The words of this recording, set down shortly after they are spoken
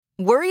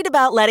Worried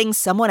about letting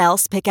someone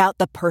else pick out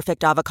the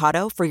perfect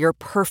avocado for your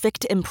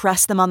perfect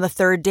impress them on the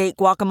third date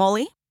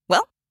guacamole?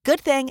 Well, good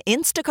thing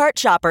Instacart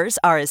shoppers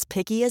are as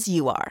picky as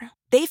you are.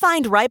 They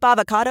find ripe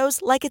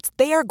avocados like it's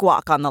their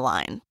guac on the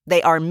line.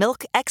 They are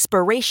milk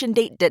expiration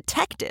date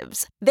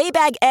detectives. They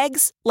bag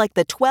eggs like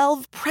the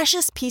 12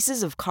 precious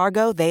pieces of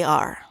cargo they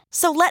are.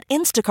 So let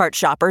Instacart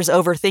shoppers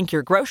overthink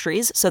your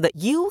groceries so that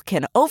you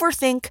can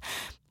overthink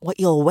what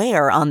you'll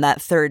wear on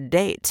that third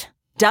date.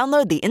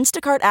 Download the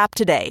Instacart app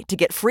today to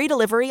get free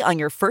delivery on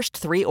your first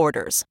 3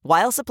 orders,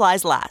 while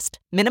supplies last.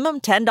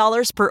 Minimum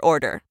 $10 per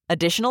order.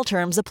 Additional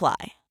terms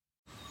apply.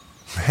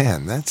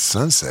 Man, that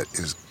sunset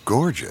is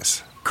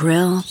gorgeous.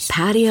 Grill,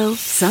 patio,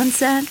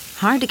 sunset.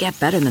 Hard to get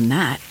better than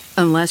that.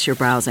 Unless you're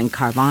browsing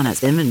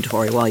Carvana's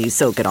inventory while you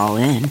soak it all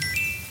in.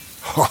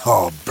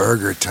 Oh,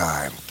 burger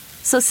time.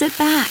 So sit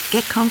back,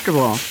 get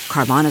comfortable.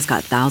 Carvana's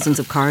got thousands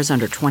of cars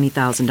under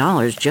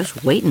 $20,000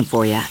 just waiting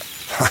for you.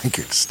 I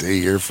could stay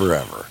here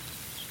forever.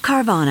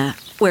 Carvana,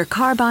 where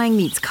car buying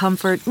meets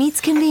comfort,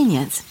 meets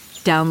convenience.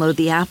 Download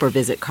the app or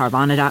visit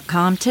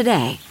Carvana.com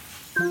today.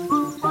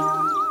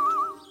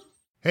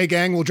 Hey,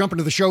 gang, we'll jump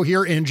into the show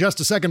here in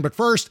just a second. But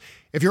first,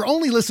 if you're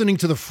only listening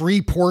to the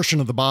free portion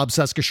of the Bob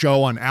Cesca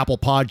Show on Apple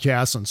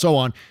Podcasts and so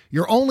on,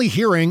 you're only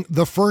hearing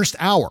the first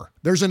hour.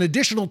 There's an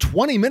additional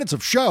 20 minutes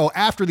of show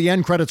after the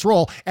end credits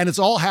roll, and it's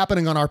all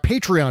happening on our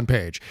Patreon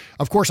page.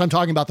 Of course, I'm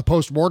talking about the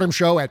Postmortem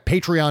Show at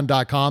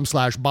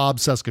patreon.com/Bob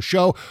Cesca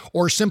Show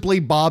or simply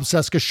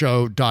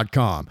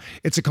bobcescashow.com.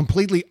 It's a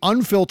completely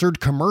unfiltered,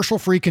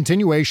 commercial-free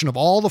continuation of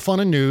all the fun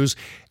and news,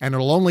 and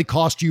it'll only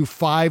cost you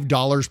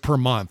 $5 per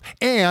month.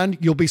 And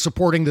you'll be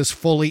supporting this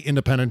fully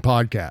independent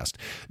podcast.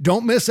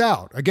 Don't miss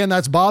out. Again,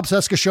 that's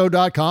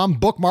bobcescashow.com.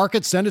 Bookmark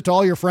it, send it to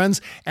all your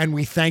friends, and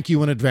we thank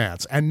you in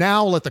advance. And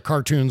now let the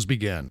cartoons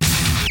begin. The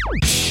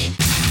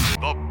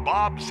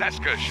Bob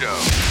Cesca Show.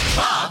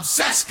 Bob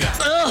Cesca.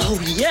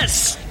 Oh,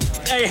 yes.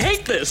 I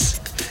hate this.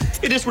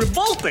 It is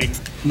revolting.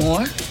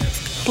 More?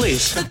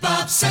 Please. The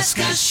Bob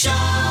Cesca Show.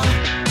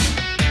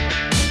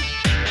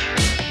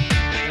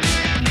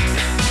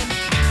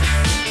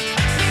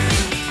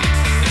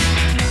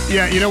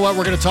 Yeah, you know what?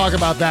 We're going to talk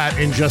about that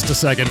in just a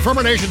second. From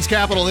our nation's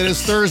capital, it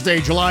is Thursday,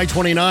 July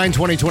 29,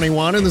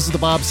 2021, and this is the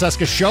Bob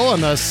Cesca Show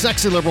on the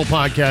Sexy Liberal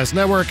Podcast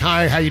Network.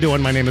 Hi, how you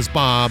doing? My name is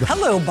Bob.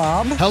 Hello,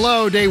 Bob.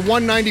 Hello. Day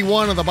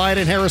 191 of the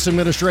Biden-Harris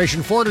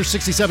administration,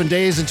 467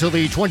 days until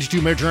the 22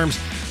 midterms.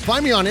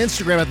 Find me on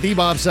Instagram at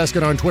 @TheBobCesca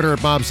and on Twitter at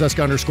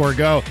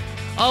 @BobCesca_go.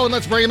 Oh, and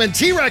let's bring him in.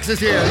 T-Rex is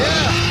here.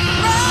 Yeah.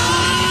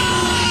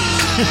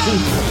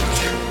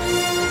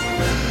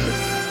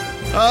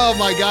 Oh,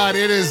 my God.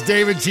 It is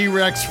David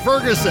T-Rex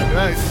Ferguson.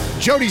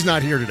 Jody's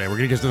not here today. We're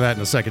going to get to that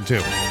in a second, too.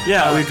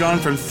 Yeah, we've gone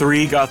from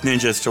 3 goth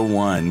ninjas to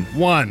 1.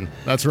 1.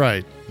 That's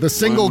right. The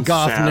single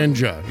goth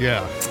ninja.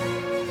 Yeah.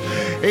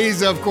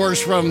 He's, of course,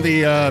 from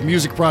the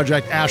music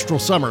project Astral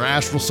Summer,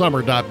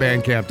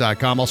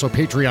 astralsummer.bandcamp.com. Also,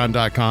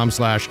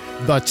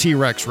 patreon.com/The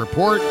T-Rex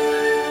Report.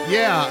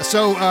 Yeah,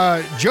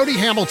 so Jody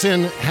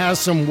Hamilton has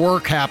some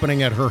work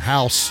happening at her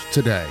house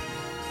today.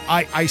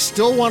 I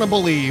still want to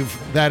believe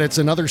that it's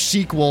another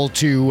sequel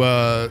to,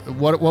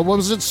 what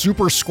was it?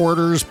 Super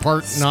Squirters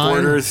Part 9?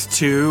 Squirters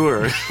 2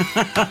 or...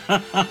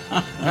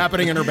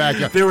 happening in her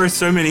backyard. There were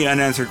so many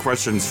unanswered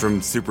questions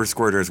from Super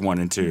Squirters 1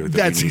 and 2.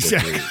 That's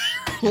exactly.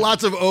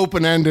 Lots of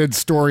open-ended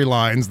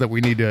storylines that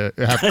we need to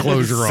have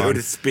closure on. So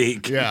to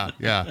speak. Yeah.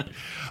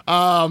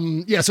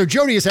 So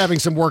Jody is having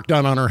some work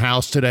done on her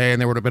house today,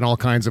 and there would have been all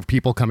kinds of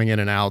people coming in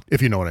and out,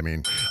 if you know what I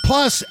mean.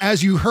 Plus,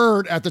 as you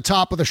heard at the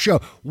top of the show,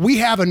 we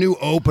have a new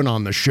open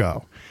on the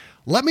show.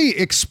 Let me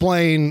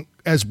explain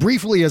as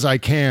briefly as I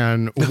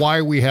can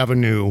why we have a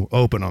new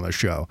open on the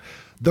show.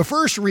 The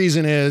first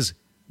reason is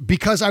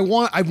because I've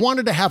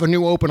wanted to have a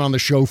new open on the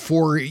show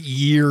for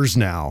years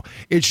now.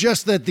 It's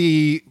just that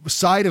the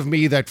side of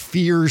me that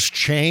fears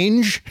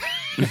change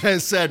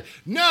has said,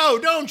 no,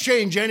 don't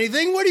change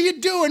anything. What are you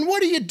doing?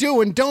 What are you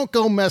doing? Don't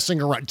go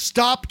messing around.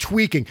 Stop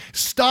tweaking.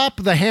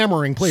 Stop the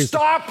hammering, please.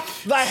 Stop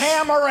the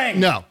hammering.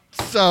 No.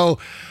 So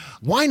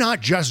why not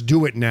just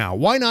do it now?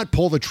 Why not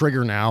pull the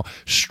trigger now,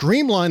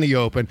 streamline the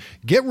open,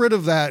 get rid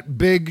of that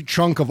big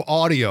chunk of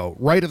audio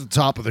right at the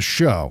top of the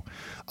show?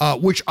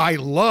 Which I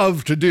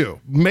love to do.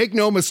 Make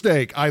no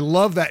mistake, I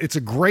love that. It's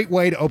a great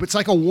way to open. It's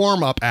like a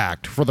warm-up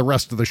act for the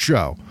rest of the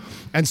show.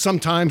 And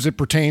sometimes it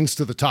pertains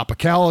to the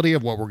topicality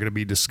of what we're going to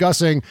be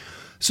discussing.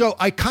 So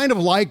I kind of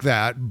like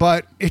that,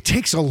 but it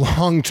takes a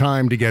long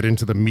time to get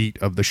into the meat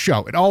of the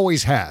show. It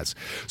always has.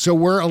 So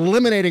we're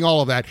eliminating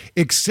all of that,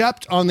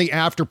 except on the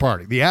after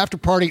party. The after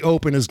party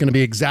open is going to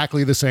be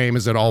exactly the same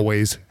as it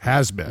always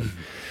has been.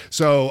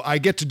 So I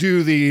get to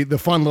do the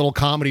fun little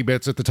comedy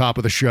bits at the top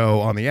of the show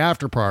on the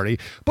after party.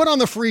 But on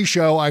the free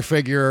show, I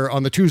figure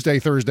on the Tuesday,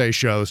 Thursday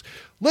shows,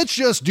 let's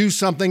just do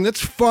something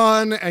that's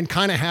fun and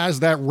kind of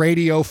has that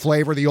radio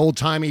flavor, the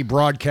old-timey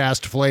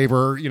broadcast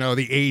flavor, you know,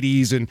 the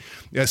 80s and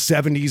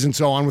 70s and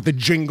so on with the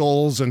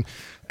jingles and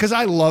because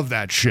I love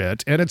that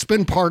shit, and it's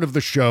been part of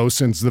the show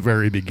since the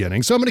very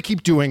beginning. So I'm going to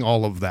keep doing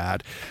all of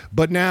that.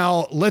 But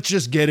now let's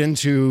just get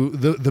into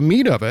the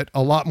meat of it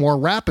a lot more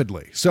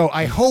rapidly. So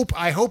I hope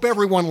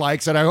everyone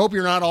likes it. I hope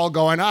you're not all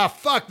going,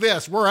 fuck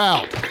this, we're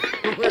out.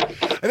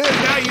 And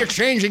then now you're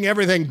changing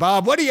everything,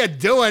 Bob. What are you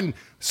doing?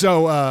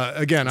 So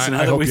again, so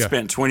I hope we you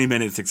spent 20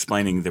 minutes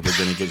explaining that we're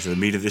going to get to the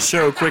meat of the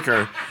show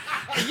quicker.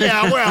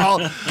 Yeah,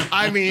 well,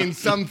 I mean,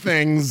 some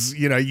things,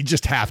 you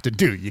just have to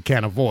do. You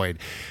can't avoid.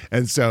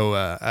 And so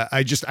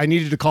I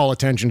needed to call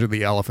attention to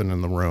the elephant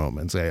in the room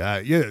and say,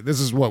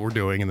 this is what we're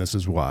doing and this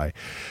is why.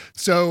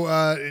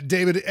 So,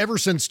 David, ever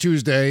since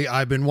Tuesday,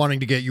 I've been wanting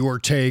to get your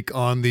take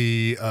on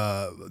the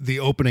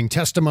opening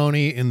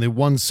testimony in the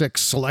 1-6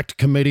 Select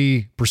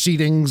Committee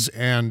proceedings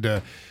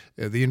and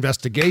the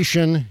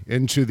investigation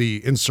into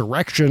the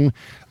insurrection.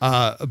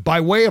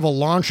 By way of a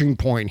launching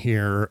point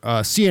here,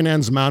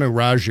 CNN's Manu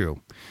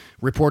Raju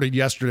reported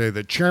yesterday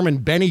that Chairman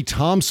Benny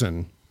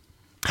Thompson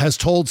has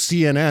told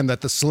CNN that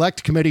the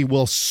Select Committee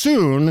will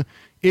soon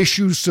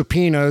issue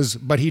subpoenas,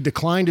 but he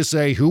declined to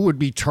say who would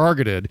be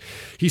targeted.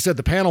 He said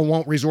the panel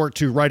won't resort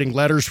to writing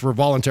letters for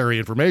voluntary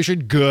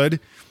information, good,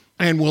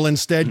 and will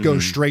instead go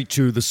straight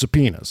to the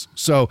subpoenas.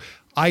 So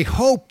I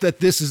hope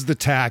that this is the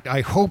tact.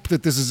 I hope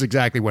that this is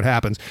exactly what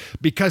happens,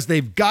 because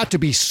they've got to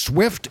be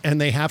swift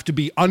and they have to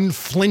be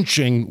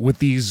unflinching with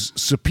these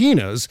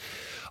subpoenas.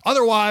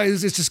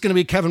 Otherwise, it's just going to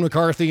be Kevin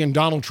McCarthy and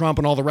Donald Trump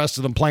and all the rest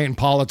of them playing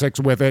politics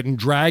with it and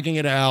dragging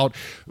it out,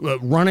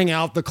 running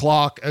out the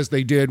clock as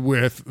they did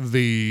with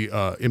the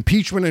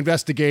impeachment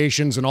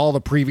investigations and all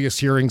the previous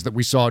hearings that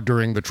we saw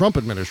during the Trump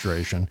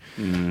administration.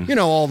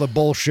 All the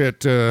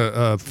bullshit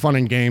fun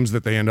and games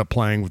that they end up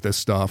playing with this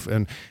stuff.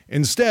 And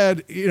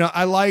instead,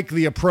 I like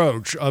the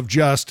approach of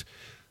just,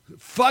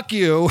 fuck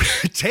you,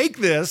 take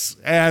this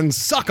and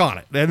suck on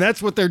it. And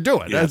that's what they're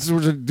doing. Yeah. That's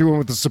what they're doing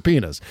with the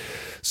subpoenas.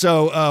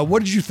 So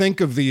what did you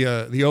think of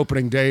the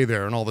opening day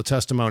there and all the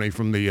testimony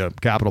from the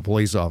Capitol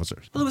Police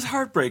officers? Well, it was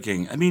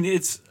heartbreaking. I mean,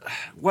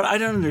 what I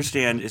don't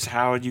understand is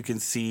how you can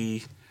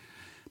see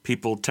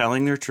people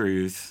telling their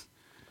truth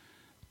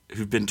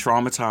who've been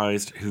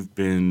traumatized, who've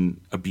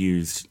been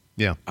abused.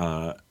 Yeah.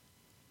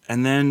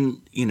 And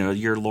then,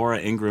 your Laura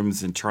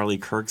Ingrams and Charlie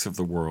Kirks of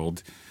the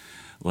world,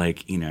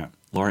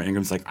 Laura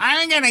Ingram's like,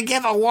 I'm going to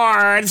give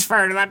awards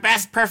for the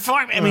best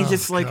performance. I mean,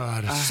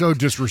 God, so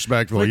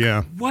disrespectful,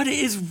 yeah. What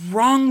is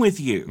wrong with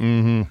you?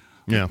 Mm-hmm.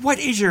 Yeah. What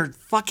is your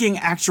fucking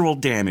actual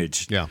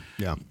damage? Yeah.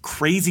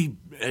 Crazy.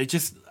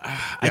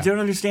 I don't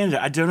understand it.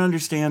 I don't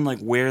understand,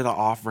 where the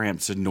off-ramp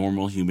to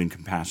normal human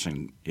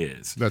compassion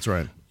is. That's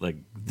right.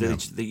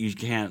 That you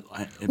can't.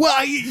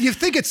 Well, you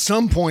think at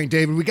some point,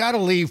 David, we got to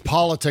leave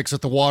politics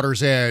at the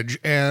water's edge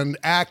and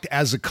act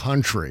as a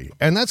country.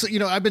 And that's,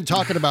 I've been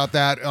talking about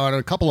that on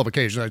a couple of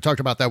occasions. I talked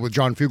about that with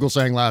John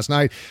Fugelsang last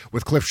night,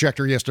 with Cliff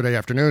Schechter yesterday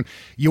afternoon.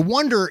 You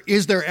wonder,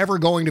 is there ever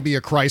going to be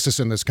a crisis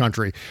in this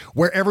country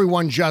where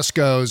everyone just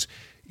goes,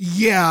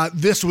 yeah,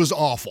 this was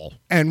awful,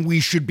 and we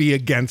should be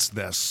against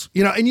this.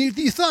 And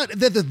you thought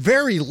that at the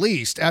very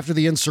least, after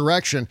the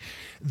insurrection,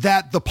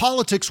 that the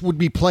politics would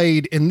be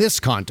played in this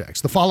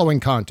context, the following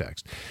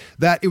context,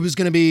 that it was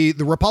going to be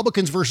the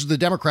Republicans versus the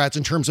Democrats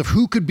in terms of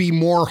who could be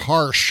more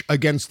harsh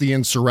against the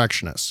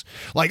insurrectionists.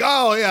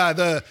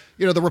 The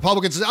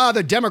Republicans say,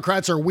 the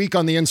Democrats are weak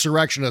on the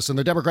insurrectionists, and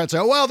the Democrats say,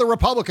 the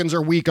Republicans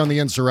are weak on the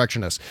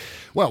insurrectionists.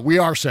 Well, we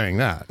are saying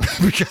that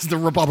because the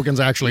Republicans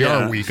actually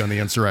are weak on the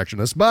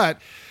insurrectionists, but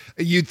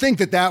you'd think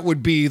that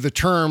would be the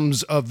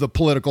terms of the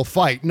political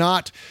fight,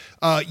 not,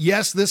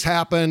 yes, this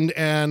happened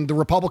and the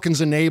Republicans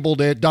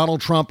enabled it,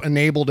 Donald Trump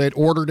enabled it,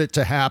 ordered it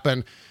to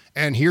happen,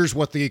 and here's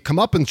what the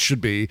comeuppance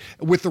should be,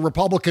 with the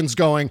Republicans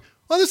going,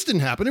 well, this didn't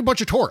happen, they're a bunch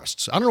of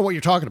tourists. I don't know what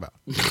you're talking about.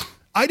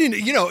 I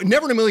didn't,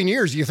 never in a million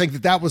years do you think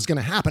that was going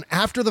to happen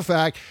after the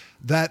fact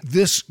that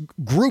this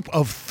group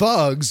of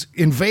thugs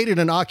invaded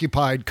and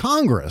occupied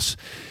Congress.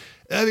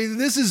 I mean,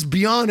 this is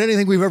beyond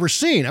anything we've ever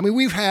seen. I mean,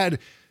 we've had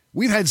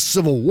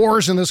civil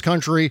wars in this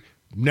country.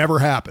 Never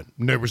happened.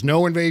 There was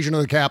no invasion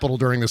of the Capitol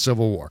during the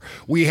Civil War.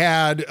 We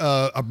had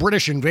a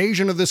British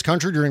invasion of this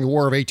country during the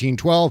War of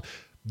 1812.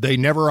 They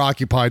never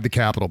occupied the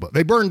Capitol. But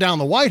they burned down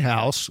the White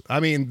House. I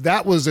mean,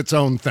 that was its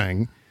own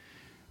thing.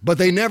 But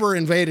they never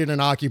invaded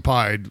and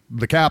occupied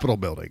the Capitol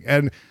building.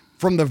 And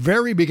from the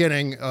very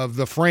beginning of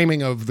the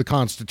framing of the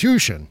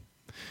Constitution,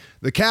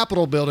 the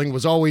Capitol building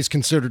was always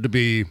considered to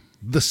be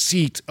the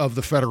seat of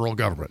the federal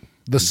government.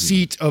 The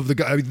seat of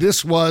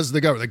this was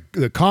the government.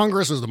 The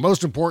Congress is the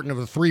most important of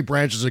the three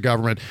branches of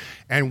government,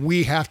 and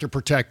we have to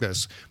protect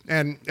this.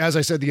 And as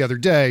I said the other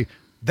day,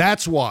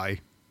 that's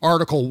why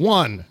Article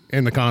 1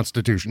 in the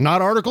Constitution,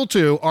 not Article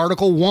 2,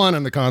 Article 1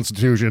 in the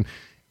Constitution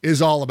is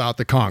all about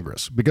the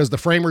Congress, because the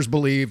framers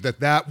believed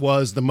that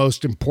was the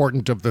most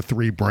important of the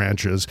three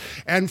branches,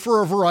 and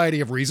for a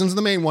variety of reasons,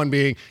 the main one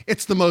being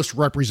it's the most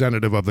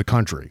representative of the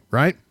country,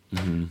 right?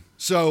 Mm-hmm.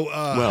 So,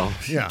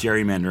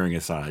 gerrymandering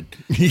aside.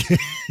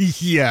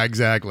 Yeah,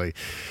 exactly.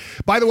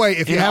 By the way,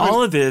 if you haven't...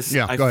 all of this,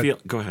 yeah,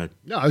 Go ahead.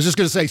 No, I was just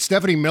going to say,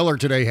 Stephanie Miller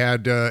today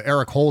had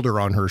Eric Holder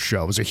on her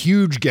show. It was a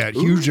huge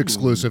huge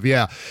exclusive,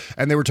 yeah.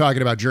 And they were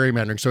talking about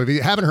gerrymandering. So if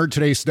you haven't heard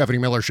today's Stephanie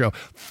Miller show,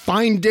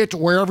 find it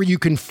wherever you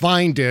can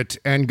find it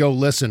and go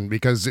listen,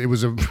 because it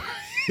was a...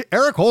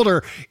 Eric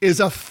Holder is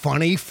a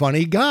funny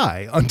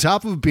guy. On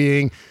top of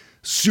being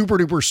super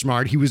duper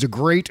smart, he was a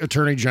great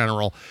attorney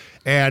general.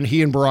 And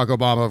he and Barack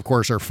Obama, of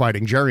course, are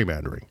fighting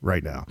gerrymandering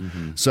right now.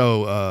 Mm-hmm.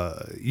 So,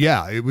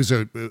 it was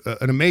an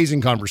amazing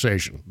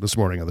conversation this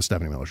morning on the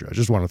Stephanie Miller Show. I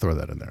just want to throw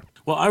that in there.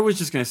 Well, I was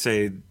just going to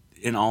say,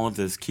 in all of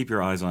this, keep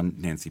your eyes on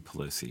Nancy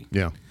Pelosi.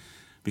 Yeah.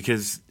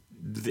 Because,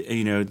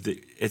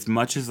 as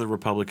much as the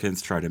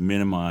Republicans try to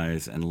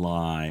minimize and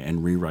lie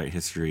and rewrite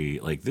history,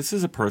 like, this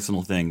is a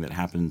personal thing that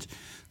happened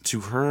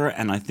to her,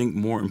 and I think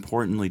more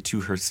importantly,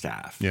 to her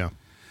staff. Yeah.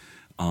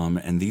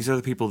 And these are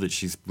the people that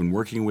she's been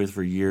working with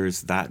for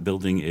years. That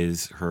building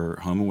is her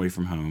home away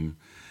from home,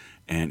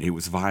 and it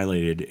was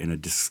violated in a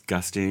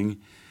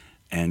disgusting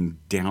and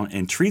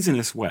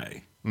treasonous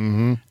way.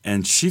 Mm-hmm.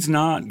 And she's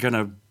not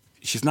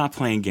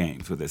playing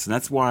games with this. And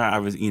that's why I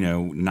was,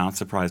 not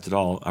surprised at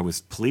all. I was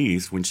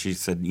pleased when she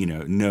said,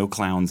 no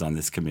clowns on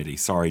this committee.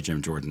 Sorry,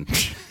 Jim Jordan.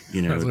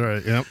 That's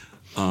right. Yep.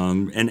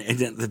 And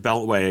the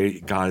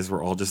Beltway guys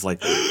were all just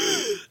like,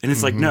 and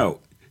it's like, no.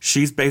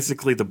 She's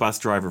basically the bus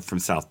driver from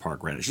South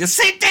Park, right? Just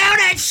sit down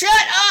and shut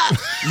up,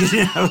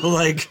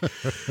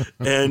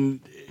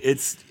 and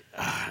it's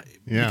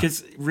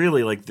because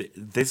really, like,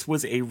 this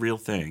was a real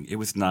thing. It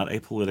was not a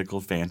political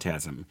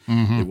phantasm.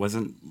 Mm-hmm. It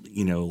wasn't,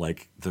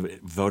 like the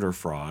voter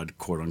fraud,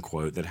 quote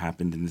unquote, that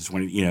happened in the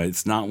 20.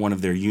 It's not one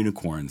of their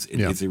unicorns. It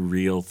is a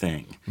real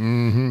thing,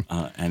 mm-hmm.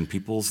 And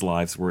people's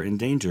lives were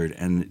endangered,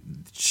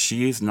 and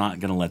she is not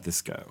going to let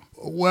this go.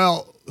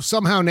 Well,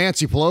 somehow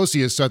Nancy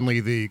Pelosi is suddenly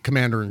the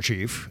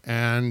commander-in-chief,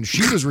 and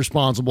she was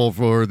responsible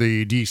for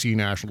the D.C.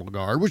 National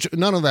Guard, which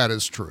none of that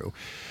is true.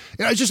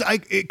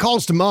 It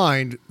calls to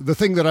mind the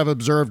thing that I've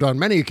observed on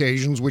many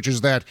occasions, which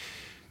is that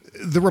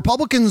the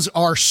Republicans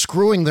are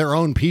screwing their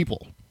own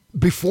people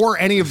before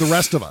any of the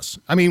rest of us.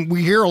 I mean,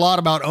 we hear a lot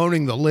about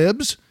owning the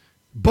libs,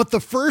 but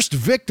the first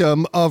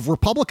victim of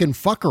Republican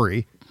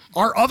fuckery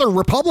are other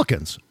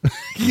Republicans.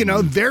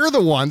 They're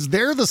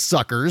the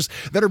suckers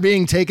that are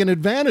being taken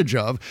advantage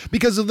of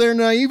because of their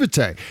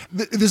naivete.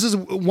 This is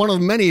one of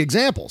many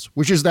examples,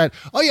 which is that,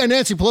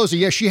 Nancy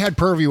Pelosi, she had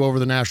purview over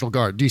the National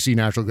Guard, D.C.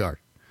 National Guard.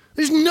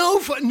 There's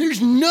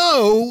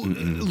no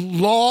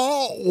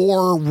law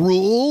or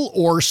rule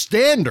or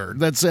standard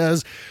that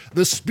says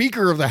the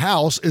Speaker of the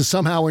House is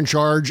somehow in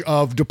charge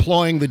of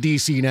deploying the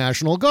D.C.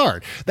 National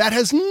Guard. That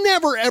has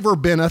never, ever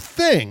been a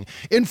thing.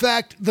 In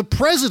fact, the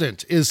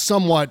president is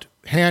somewhat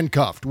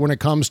handcuffed when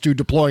it comes to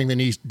deploying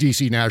the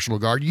D.C. National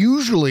Guard.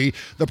 Usually,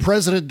 the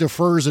president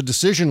defers a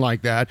decision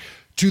like that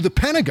to the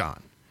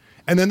Pentagon,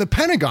 and then the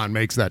Pentagon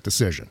makes that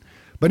decision.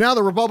 But now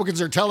the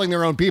Republicans are telling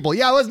their own people, it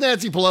was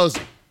Nancy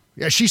Pelosi.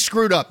 Yeah, she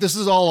screwed up. This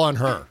is all on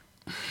her.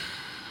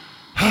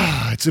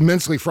 It's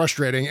immensely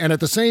frustrating. And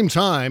at the same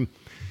time,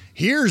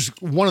 here's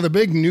one of the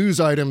big news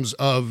items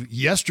of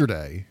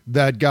yesterday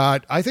that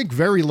got, I think,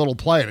 very little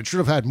play, and it should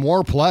have had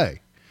more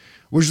play,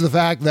 which is the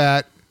fact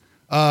that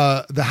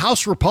the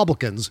House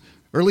Republicans,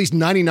 or at least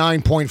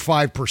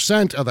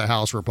 99.5% of the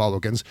House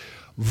Republicans,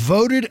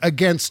 voted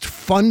against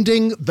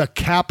funding the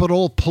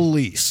Capitol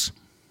Police.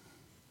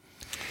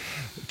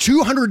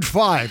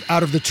 205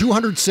 out of the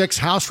 206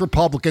 House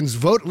Republicans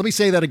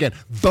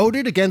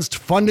voted against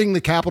funding the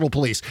Capitol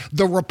Police.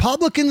 The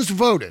Republicans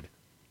voted,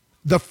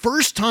 the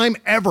first time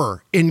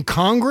ever in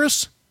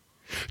Congress,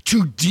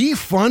 to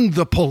defund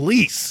the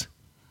police.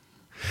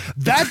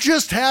 That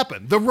just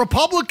happened. The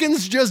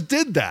Republicans just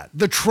did that.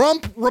 The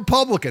Trump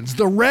Republicans,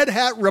 the Red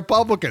Hat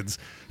Republicans,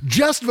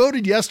 just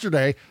voted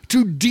yesterday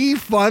to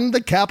defund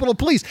the Capitol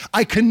Police.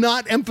 I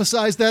cannot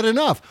emphasize that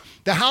enough.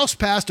 The House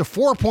passed a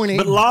 4.8.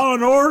 But law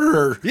and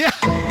order. Yeah.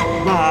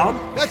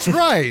 Bob. That's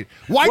right.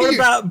 What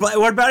about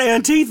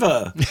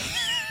Antifa?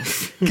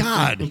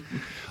 God.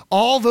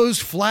 All those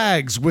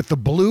flags with the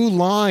blue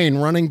line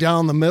running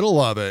down the middle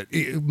of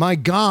it. My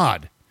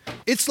God.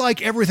 It's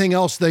like everything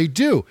else they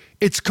do.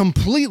 It's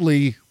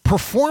completely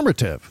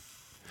performative.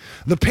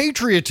 The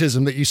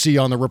patriotism that you see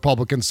on the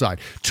Republican side,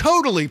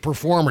 totally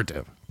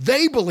performative.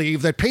 They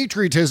believe that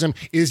patriotism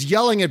is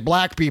yelling at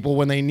black people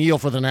when they kneel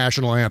for the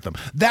national anthem.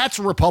 That's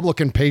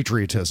Republican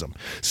patriotism.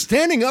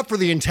 Standing up for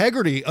the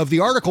integrity of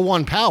the Article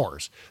I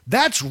powers,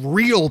 that's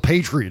real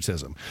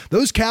patriotism.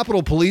 Those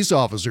Capitol Police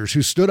officers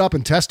who stood up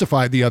and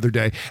testified the other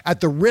day at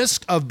the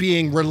risk of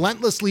being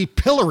relentlessly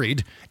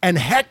pilloried and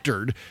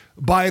hectored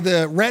by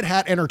the Red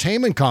Hat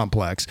Entertainment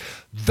Complex,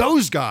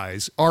 those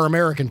guys are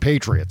American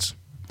patriots.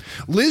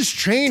 Liz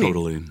Cheney.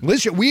 Totally.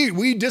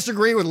 We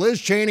disagree with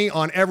Liz Cheney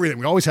on everything.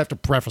 We always have to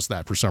preface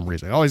that for some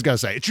reason. I always got to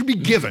say, it should be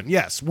given.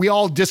 Yes, we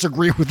all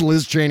disagree with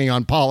Liz Cheney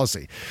on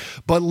policy.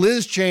 But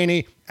Liz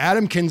Cheney,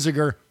 Adam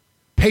Kinzinger,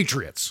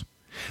 patriots.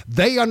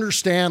 They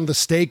understand the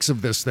stakes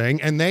of this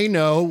thing, and they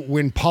know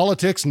when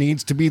politics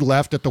needs to be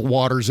left at the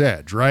water's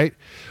edge, right?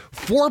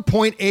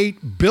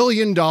 $4.8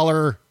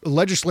 billion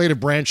legislative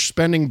branch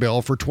spending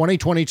bill for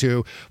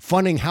 2022,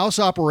 funding House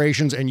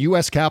operations and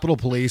U.S. Capitol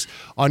Police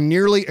on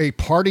nearly a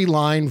party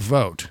line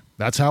vote.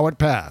 That's how it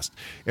passed.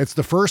 It's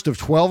the first of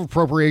 12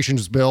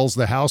 appropriations bills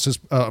the House has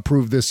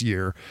approved this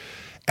year,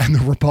 and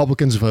the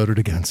Republicans voted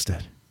against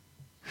it.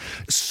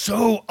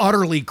 So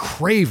utterly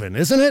craven,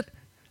 isn't it?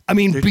 I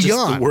mean, they're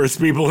beyond just the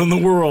worst people in the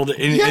world.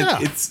 And yeah.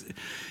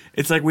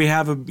 it's like we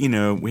have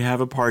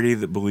a party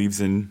that believes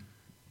in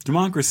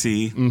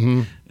democracy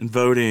and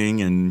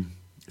voting and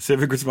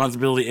civic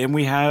responsibility, and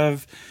we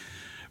have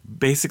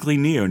basically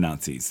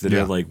neo-Nazis that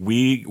are like,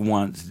 we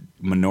want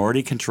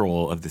minority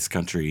control of this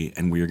country,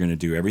 and we are going to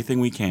do everything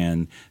we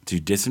can to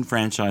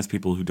disenfranchise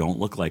people who don't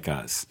look like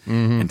us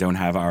and don't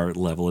have our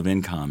level of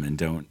income and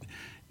don't.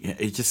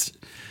 It just.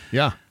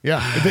 Yeah.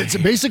 It's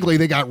basically,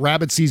 they got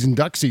rabbit season,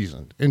 duck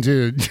season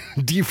into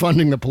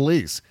defunding the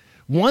police.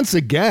 Once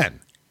again,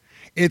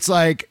 it's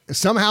like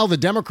somehow the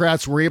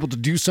Democrats were able to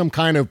do some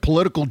kind of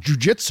political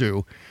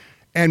jujitsu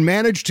and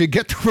managed to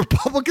get the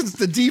Republicans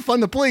to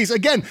defund the police.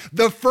 Again,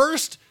 the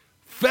first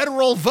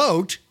federal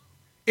vote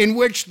in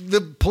which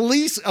a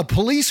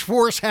police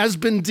force has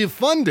been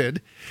defunded,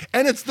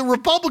 and it's the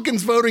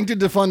Republicans voting to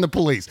defund the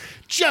police.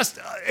 Just,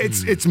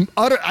 it's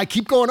utter. I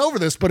keep going over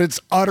this, but it's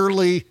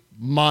utterly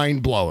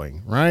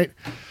mind-blowing, right?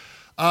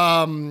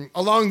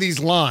 Along these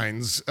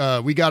lines,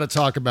 we got to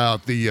talk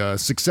about the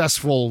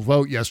successful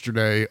vote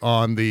yesterday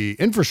on the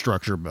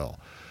infrastructure bill,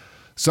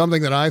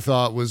 something that I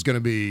thought was going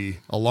to be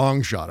a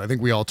long shot. I think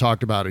we all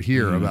talked about it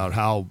here, about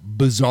how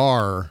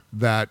bizarre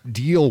that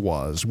deal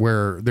was,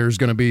 where there's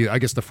going to be, I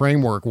guess the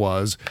framework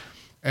was,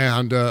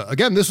 and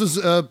again, this was,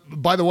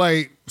 by the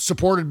way,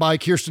 supported by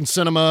Kyrsten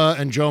Sinema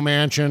and Joe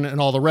Manchin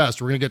and all the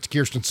rest. We're going to get to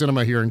Kyrsten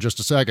Sinema here in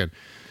just a second.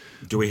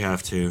 Do we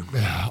have to?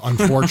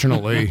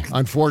 Unfortunately,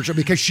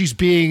 because she's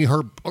being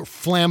her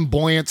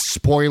flamboyant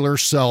spoiler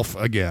self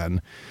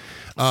again.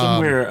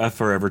 Somewhere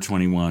Forever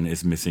 21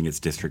 is missing its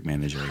district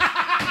manager.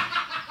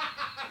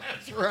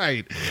 That's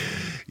right.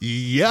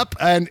 Yep.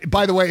 And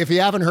by the way, if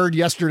you haven't heard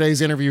yesterday's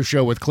interview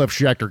show with Cliff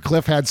Schechter,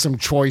 Cliff had some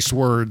choice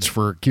words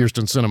for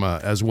Kyrsten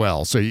Sinema as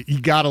well. So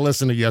you got to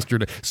listen to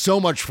yesterday. So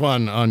much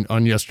fun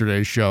on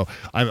yesterday's show.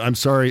 I'm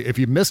sorry. If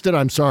you missed it,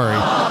 I'm sorry.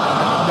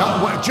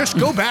 No, just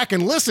go back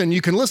and listen.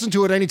 You can listen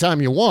to it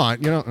anytime you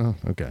want.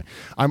 Okay.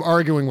 I'm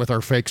arguing with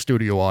our fake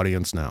studio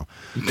audience now.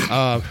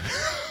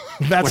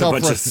 That's what a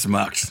bunch of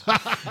smucks.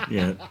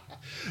 Yeah.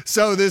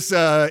 So this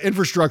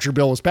infrastructure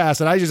bill was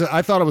passed, and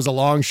I thought it was a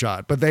long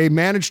shot, but they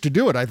managed to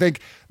do it. I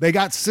think they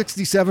got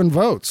 67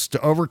 votes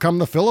to overcome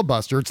the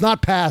filibuster. It's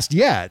not passed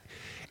yet,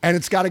 and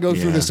it's got to go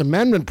through this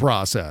amendment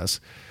process.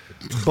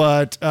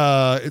 But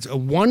it's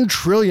 $1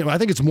 trillion. I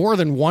think it's more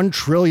than $1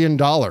 trillion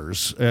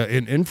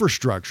in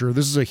infrastructure.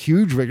 This is a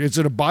huge victory. It's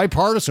a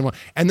bipartisan one.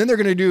 And then they're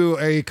going to do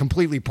a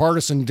completely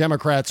partisan,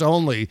 Democrats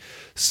only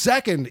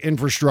second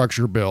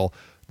infrastructure bill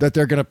that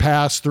they're going to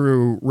pass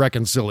through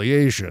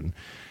reconciliation.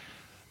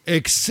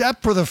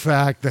 Except for the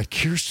fact that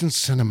Kyrsten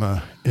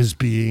Sinema is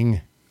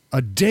being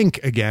a dink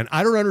again.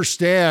 I don't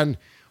understand.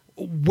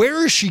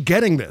 Where is she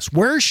getting this?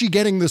 Where is she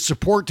getting the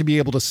support to be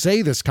able to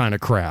say this kind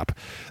of crap?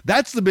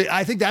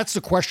 I think that's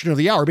the question of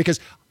the hour, because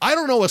I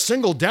don't know a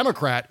single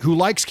Democrat who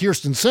likes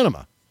Kyrsten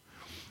Sinema.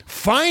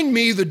 Find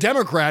me the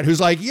Democrat who's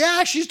like,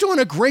 yeah, she's doing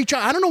a great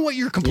job. I don't know what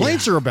your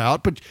complaints are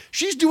about, but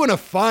she's doing a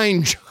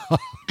fine job.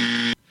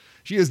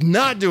 She is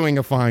not doing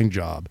a fine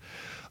job.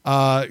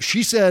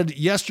 She said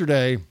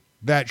yesterday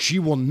that she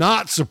will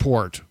not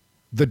support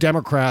the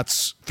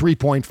Democrats'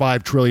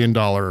 $3.5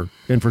 trillion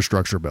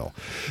infrastructure bill.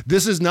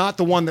 This is not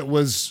the one that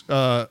was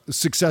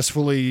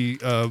successfully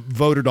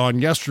voted on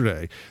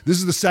yesterday. This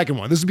is the second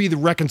one. This would be the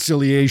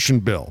reconciliation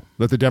bill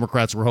that the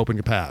Democrats were hoping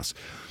to pass.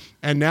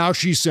 And now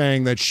she's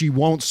saying that she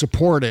won't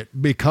support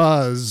it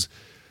because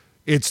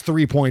it's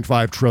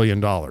 $3.5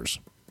 trillion.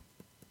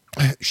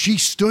 She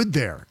stood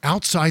there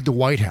outside the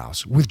White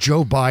House with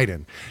Joe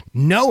Biden,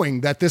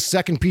 knowing that this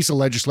second piece of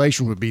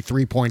legislation would be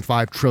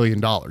 $3.5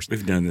 trillion.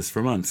 We've done this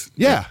for months.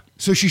 Yeah.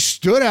 So she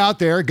stood out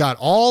there, got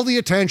all the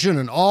attention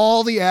and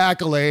all the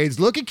accolades.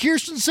 Look at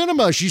Kyrsten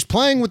Sinema. She's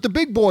playing with the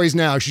big boys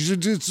now.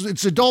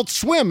 It's Adult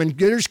Swim, and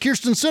there's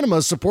Kyrsten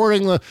Sinema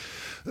supporting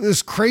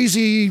this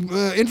crazy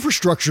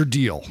infrastructure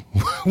deal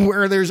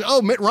where there's,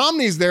 Mitt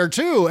Romney's there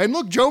too. And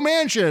look, Joe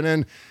Manchin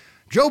and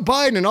Joe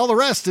Biden and all the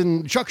rest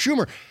and Chuck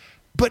Schumer.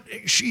 But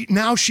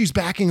she's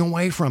backing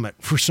away from it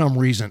for some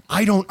reason.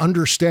 I don't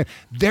understand.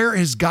 There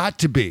has got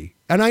to be,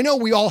 and I know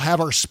we all have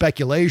our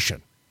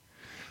speculation,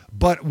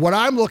 but what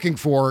I'm looking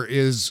for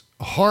is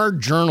hard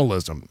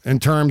journalism in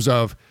terms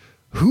of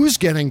who's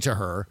getting to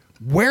her,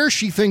 where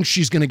she thinks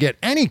she's going to get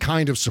any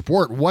kind of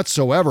support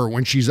whatsoever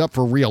when she's up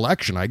for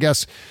re-election. I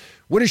guess,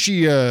 when is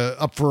she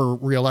up for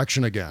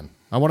re-election again?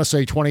 I want to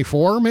say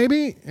 24,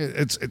 maybe?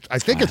 I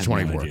think it's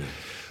 24. No,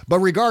 but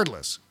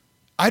regardless,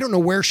 I don't know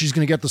where she's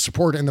going to get the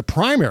support in the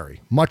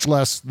primary, much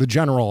less the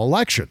general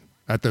election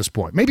at this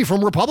point. Maybe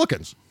from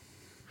Republicans.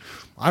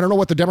 I don't know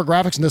what the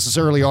demographics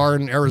necessarily are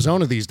in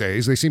Arizona these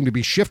days. They seem to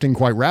be shifting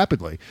quite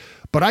rapidly.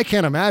 But I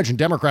can't imagine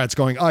Democrats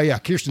going, oh, yeah,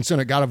 Kirsten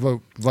Sinema got to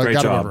vote. Great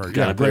job. Vote.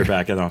 Got to put her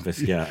back in office.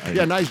 Yeah.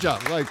 Yeah, nice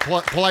job. Like,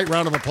 polite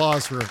round of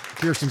applause for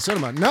Kirsten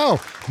Sinema.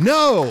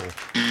 No.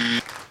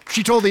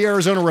 She told the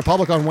Arizona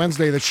Republic on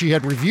Wednesday that she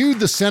had reviewed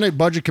the Senate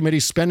Budget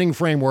Committee's spending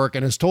framework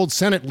and has told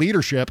Senate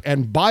leadership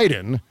and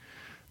Biden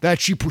that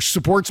she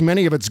supports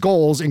many of its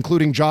goals,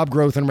 including job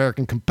growth and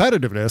American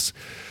competitiveness,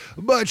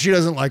 but she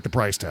doesn't like the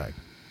price tag.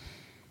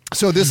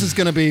 So this is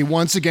going to be,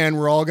 once again,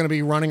 we're all going to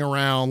be running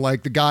around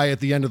like the guy at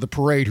the end of the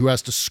parade who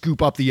has to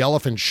scoop up the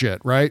elephant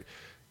shit, right?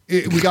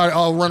 We got to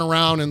all run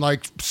around and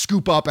like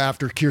scoop up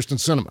after Kirsten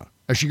Sinema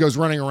as she goes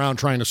running around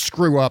trying to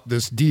screw up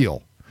this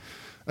deal.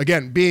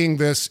 Again, being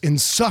this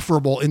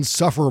insufferable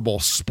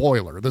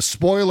spoiler, the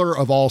spoiler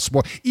of all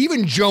spoil.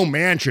 Even Joe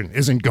Manchin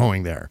isn't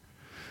going there.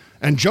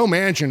 And Joe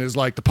Manchin is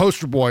like the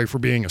poster boy for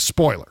being a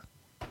spoiler.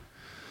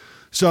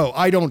 So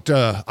I don't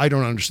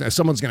understand.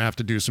 Someone's going to have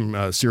to do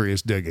some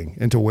serious digging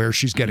into where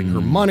she's getting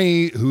her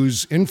money,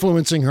 who's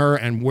influencing her,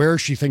 and where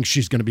she thinks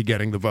she's going to be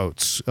getting the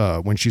votes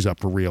when she's up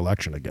for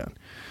re-election again.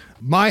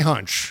 My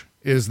hunch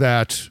is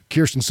that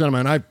Kirsten Sinema,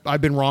 and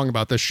I've been wrong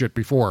about this shit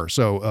before,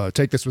 so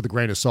take this with a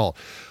grain of salt.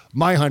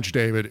 My hunch,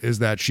 David, is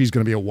that she's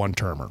going to be a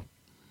one-termer.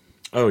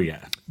 Oh,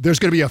 yeah. There's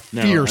going to be a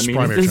fierce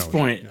primary. At this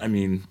point,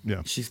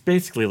 she's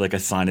basically like a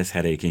sinus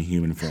headache in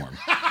human form.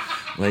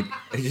 Like,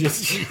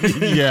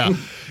 yeah,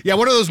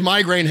 one of those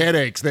migraine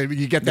headaches that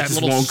you get that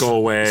just little won't go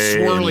away.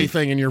 Swirly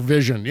thing in your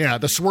vision. Yeah,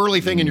 the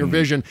swirly thing in your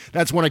vision.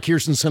 That's one of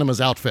Kirsten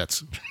Sinema's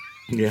outfits.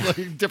 Yeah,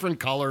 like different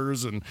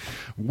colors and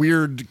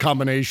weird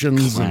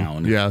combinations.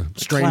 Clown. And,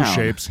 strange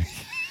shapes.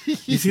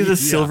 You see the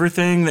silver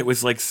thing that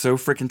was like so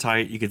freaking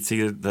tight you could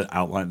see the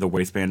outline, the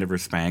waistband of her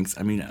Spanx.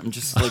 I mean, I'm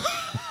just like,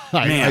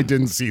 man, I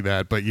didn't see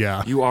that, but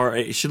yeah,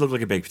 it should look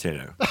like a baked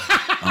potato.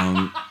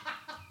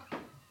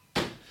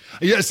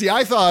 Yeah, see,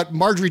 I thought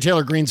Marjorie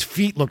Taylor Greene's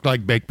feet looked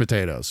like baked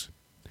potatoes.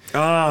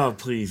 Oh,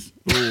 please.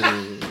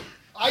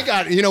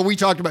 We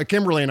talked about,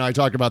 Kimberly and I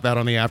talked about that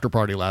on the after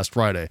party last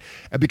Friday,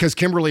 because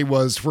Kimberly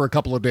was for a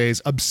couple of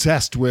days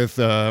obsessed with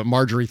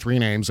Marjorie Three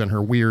Names and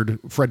her weird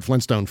Fred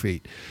Flintstone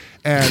feet.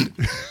 And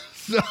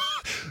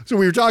so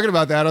we were talking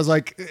about that. I was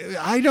like,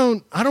 I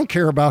don't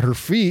care about her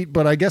feet,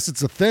 but I guess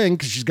it's a thing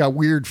because she's got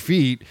weird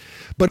feet.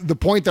 But the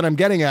point that I'm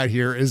getting at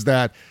here is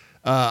that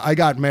I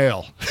got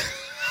mail.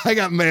 I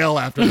got mail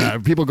after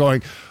that. People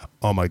going,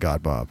 oh my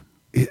God, Bob.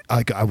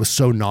 I was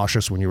so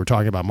nauseous when you were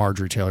talking about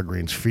Marjorie Taylor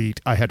Greene's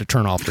feet. I had to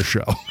turn off the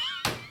show.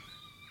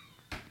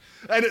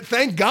 And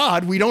thank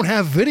God we don't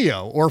have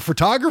video or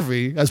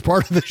photography as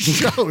part of the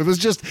show. It was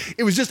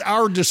just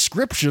our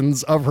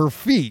descriptions of her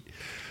feet.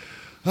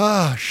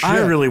 Oh, shit. I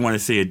really want to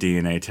see a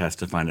DNA test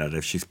to find out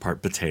if she's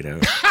part potato.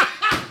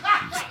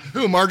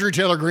 Who, Marjorie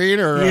Taylor Greene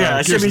or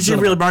yeah,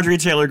 Marjorie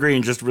Taylor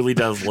Greene just really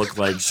does look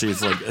like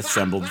she's like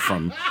assembled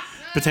from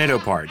potato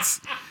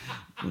parts.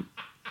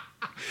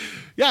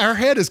 Yeah, her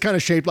head is kind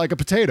of shaped like a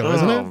potato,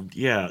 isn't it?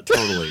 Yeah,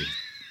 totally.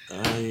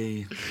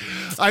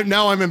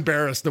 Now I'm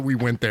embarrassed that we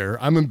went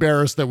there. I'm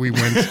embarrassed that we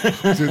went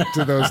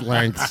to those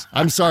lengths.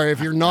 I'm sorry. If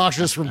you're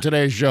nauseous from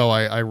today's show,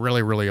 I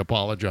really, really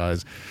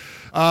apologize.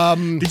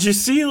 Did you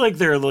see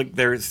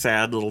their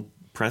sad little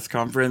press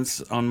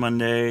conference on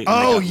Monday?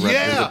 Oh,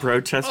 yeah. The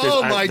protesters.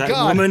 Oh, my God. God.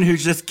 That woman who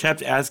just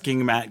kept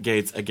asking Matt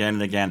Gaetz again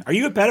and again, are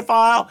you a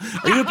pedophile?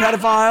 Are you a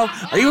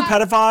pedophile? Are you a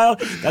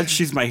pedophile?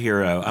 She's my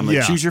hero. I'm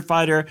a choose your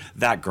fighter,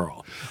 that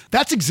girl.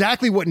 That's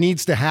exactly what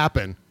needs to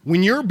happen.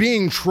 When you're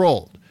being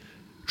trolled,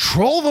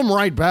 troll them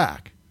right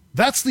back.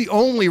 That's the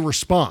only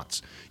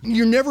response.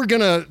 You're never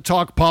going to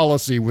talk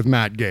policy with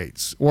Matt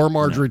Gaetz or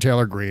Marjorie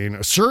Taylor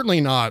Greene,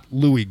 certainly not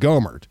Louis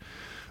Gohmert.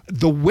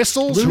 The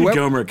whistles... Louis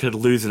Gohmert could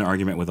lose an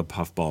argument with a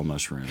puffball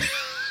mushroom.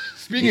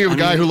 Speaking of a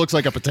guy who looks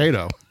like a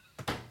potato.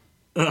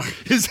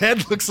 His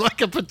head looks like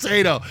a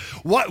potato.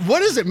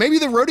 What is it? Maybe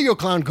the Rodeo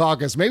Clown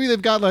Caucus. Maybe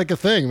they've got like a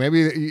thing.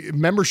 Maybe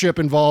membership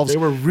involves... They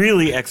were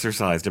really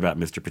exercised about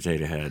Mr.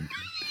 Potato Head.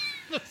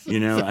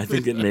 I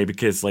think it may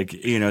because,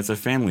 it's a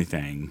family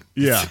thing.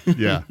 Yeah.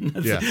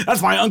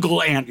 That's my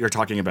uncle aunt you're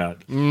talking about.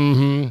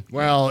 Mm-hmm.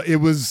 Well, it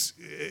was...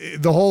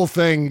 The whole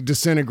thing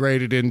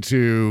disintegrated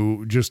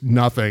into just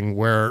nothing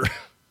where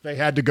they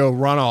had to go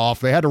run off.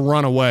 They had to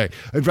run away.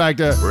 In fact...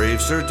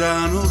 Brave Sir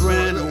Donald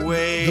ran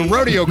away. The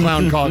Rodeo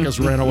Clown Caucus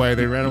ran away.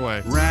 They ran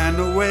away. Ran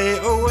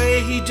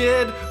away he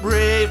did.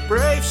 Brave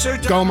Sir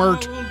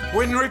Donald. Gohmert.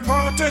 When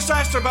reporters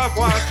asked about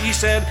what he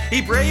said, he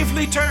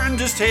bravely turned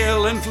his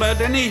tail and fled,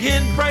 and he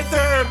hid right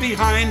there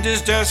behind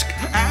his desk,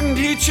 and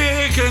he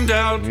chickened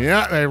out.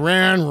 Yeah, they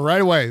ran right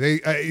away.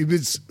 It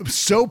was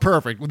so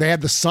perfect. They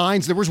had the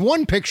signs. There was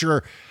one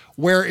picture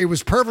where it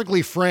was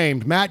perfectly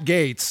framed. Matt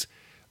Gaetz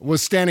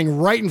was standing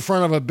right in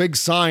front of a big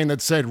sign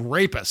that said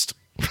rapist.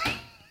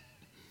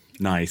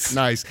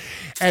 Nice.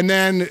 And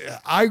then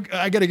I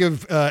got to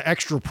give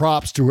extra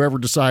props to whoever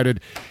decided,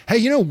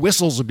 hey,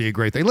 whistles would be a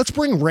great thing. Let's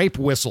bring rape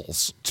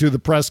whistles to the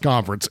press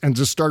conference and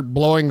just start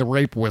blowing the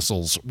rape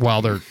whistles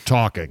while they're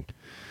talking.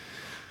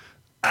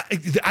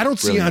 I don't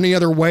see any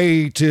other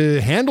way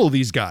to handle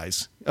these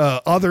guys.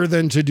 other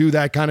than to do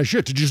that kind of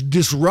shit, to just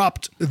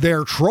disrupt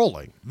their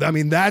trolling. I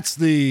mean, that's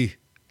the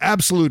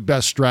absolute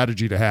best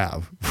strategy to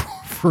have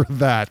for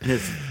that.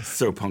 It's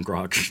so punk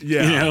rock.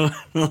 Yeah.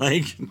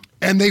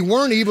 And they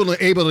weren't able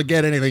to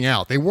get anything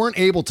out. They weren't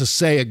able to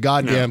say a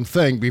goddamn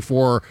thing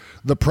before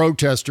the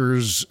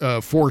protesters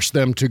forced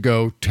them to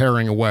go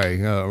tearing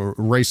away,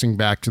 racing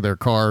back to their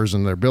cars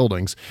and their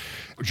buildings.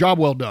 Job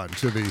well done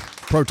to the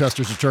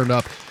protesters who turned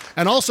up.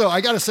 And also,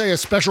 I got to say, a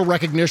special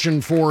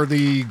recognition for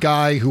the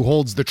guy who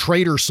holds the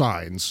traitor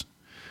signs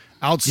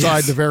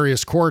outside the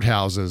various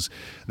courthouses.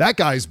 That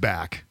guy's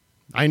back.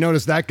 I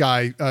noticed that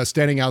guy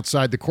standing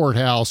outside the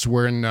courthouse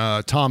when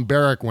Tom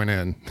Barrack went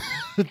in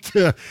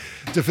to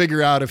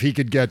figure out if he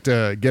could get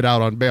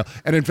out on bail.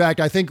 And in fact,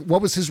 I think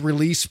what was his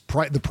release?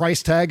 The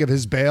price tag of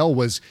his bail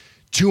was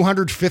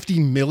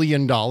 $250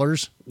 million.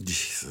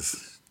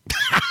 Jesus.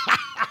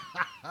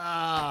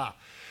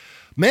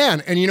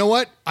 Man, and you know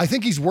what? I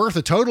think he's worth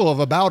a total of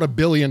about $1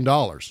 billion.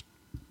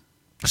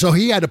 So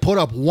he had to put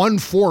up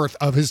 1/4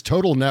 of his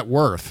total net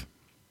worth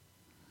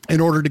in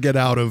order to get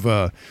out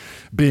of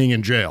being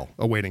in jail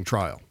awaiting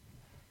trial.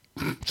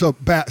 So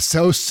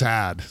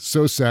sad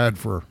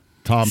for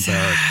Tom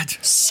Barrack.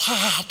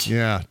 Sad.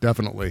 Yeah,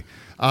 definitely.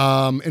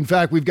 In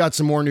fact, we've got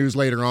some more news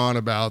later on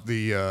about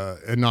the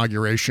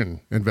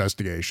inauguration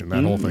investigation.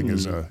 That whole thing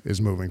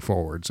is moving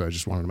forward. So I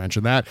just wanted to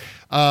mention that.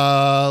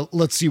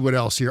 Let's see what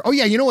else here. Oh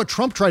yeah, you know what?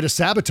 Trump tried to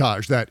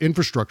sabotage that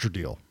infrastructure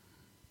deal.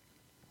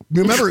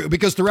 Remember,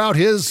 because throughout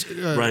his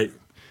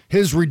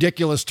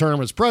ridiculous term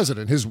as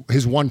president,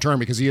 his one term,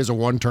 because he is a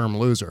one-term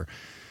loser,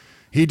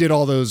 he did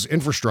all those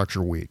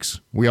infrastructure weeks.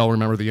 We all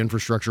remember the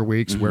infrastructure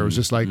weeks where it was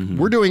just like,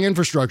 we're doing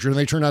infrastructure, and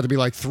they turned out to be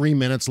like 3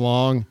 minutes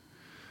long.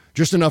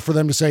 Just enough for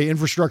them to say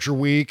infrastructure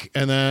week,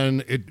 and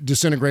then it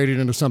disintegrated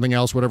into something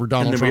else, whatever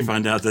Donald Trump. And then we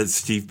find out that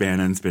Steve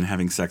Bannon's been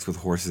having sex with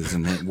horses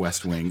in the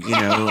West Wing.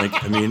 Yeah.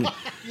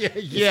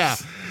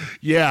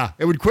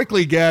 It would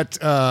quickly get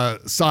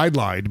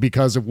sidelined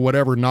because of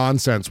whatever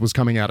nonsense was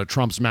coming out of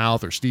Trump's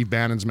mouth or Steve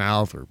Bannon's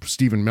mouth or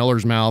Stephen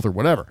Miller's mouth or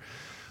whatever.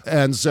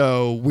 And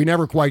so we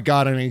never quite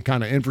got any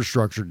kind of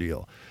infrastructure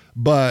deal.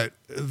 But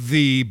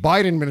the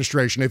Biden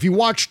administration, if you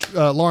watched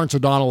Lawrence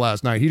O'Donnell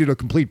last night, he did a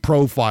complete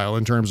profile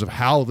in terms of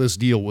how this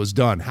deal was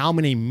done, how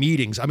many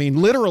meetings. I mean,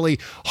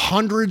 literally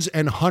hundreds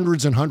and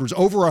hundreds and hundreds,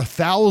 over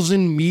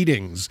 1,000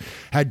 meetings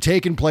had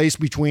taken place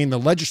between the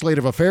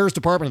Legislative Affairs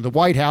Department of the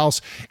White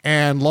House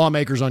and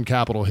lawmakers on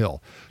Capitol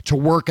Hill to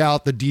work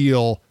out the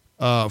deal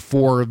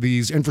for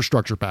these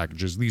infrastructure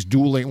packages, these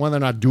dueling, well, they're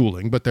not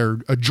dueling, but they're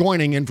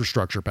adjoining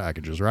infrastructure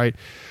packages, right?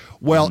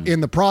 Well, in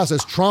the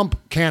process, Trump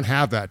can't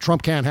have that.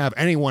 Trump can't have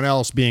anyone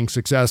else being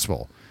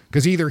successful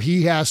because either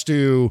he has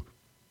to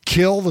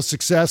kill the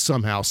success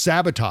somehow,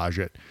 sabotage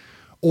it,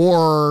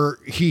 or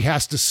he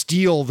has to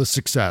steal the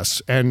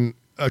success and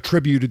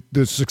attribute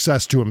the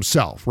success to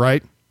himself,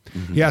 right?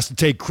 He has to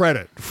take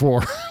credit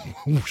for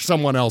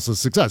someone else's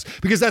success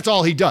because that's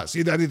all he does.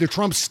 The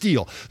Trumps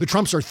steal. The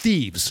Trumps are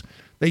thieves.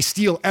 They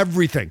steal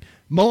everything.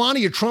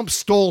 Melania Trump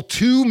stole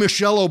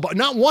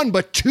not one,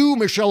 but two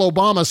Michelle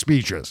Obama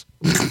speeches.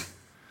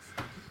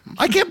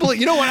 I can't believe,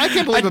 you know what? I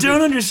can't believe I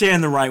don't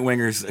understand the right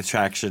wingers'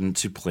 attraction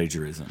to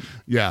plagiarism.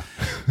 Yeah.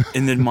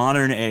 In the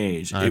modern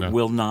age, it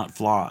will not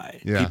fly.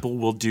 Yeah. People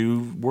will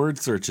do word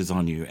searches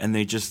on you, and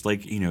they just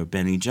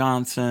Benny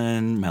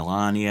Johnson,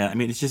 Melania. I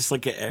mean, it's just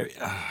like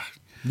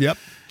Yep.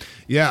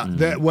 Yeah.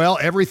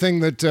 Everything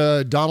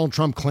that Donald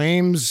Trump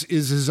claims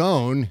is his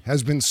own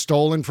has been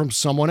stolen from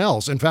someone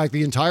else. In fact,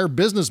 the entire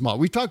business model,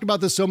 we've talked about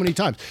this so many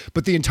times,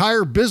 but the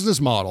entire business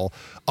model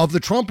of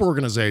the Trump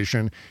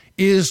organization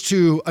is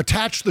to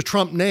attach the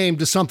Trump name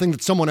to something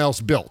that someone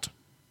else built,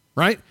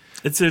 right?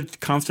 It's a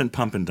constant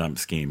pump and dump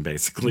scheme,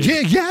 basically.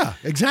 Yeah,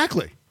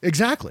 exactly.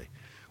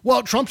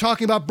 Well, Trump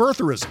talking about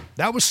birtherism,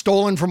 that was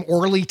stolen from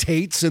Orly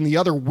Tates and the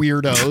other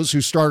weirdos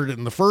who started it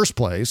in the first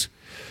place.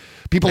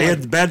 People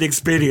had bad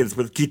experience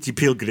with Kitty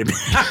Pilgrim.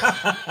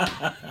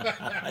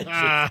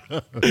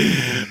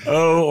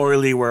 Oh,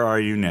 Orly, where are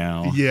you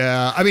now?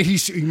 Yeah. I mean,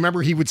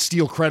 remember he would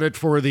steal credit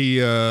for the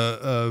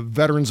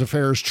Veterans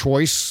Affairs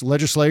Choice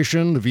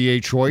legislation, the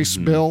VA Choice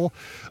bill,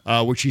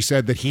 which he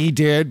said that he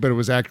did, but it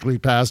was actually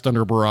passed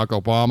under Barack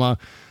Obama.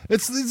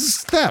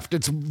 It's theft.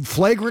 It's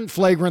flagrant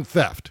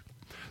theft.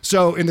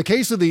 So in the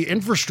case of the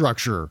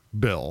infrastructure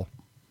bill,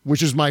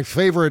 which is my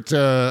favorite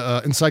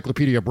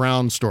Encyclopedia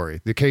Brown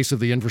story, the case of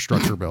the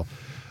infrastructure bill.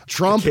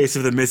 Trump. The case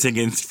of the missing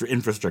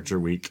infrastructure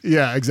week.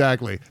 Yeah,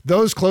 exactly.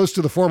 Those close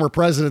to the former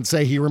president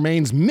say he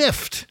remains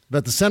miffed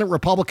that the Senate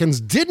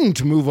Republicans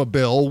didn't move a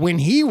bill when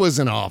he was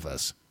in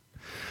office.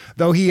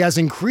 Though he has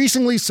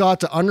increasingly sought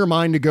to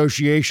undermine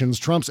negotiations,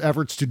 Trump's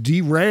efforts to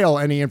derail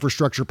any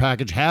infrastructure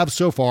package have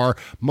so far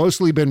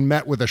mostly been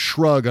met with a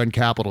shrug on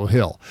Capitol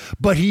Hill.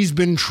 But he's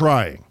been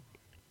trying.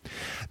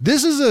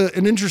 This is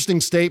an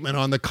interesting statement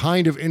on the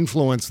kind of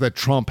influence that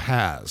Trump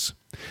has.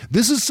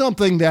 This is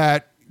something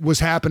that was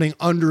happening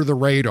under the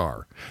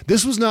radar.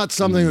 This was not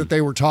something that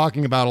they were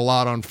talking about a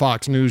lot on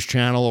Fox News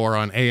Channel or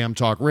on AM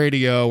Talk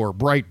Radio or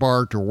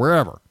Breitbart or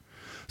wherever.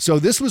 So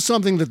this was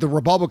something that the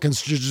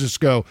Republicans should just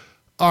go,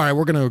 all right,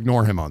 we're going to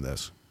ignore him on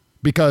this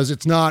because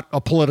it's not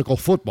a political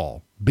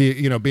football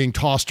being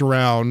tossed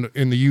around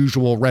in the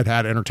usual Red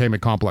Hat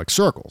Entertainment Complex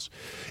circles.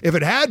 If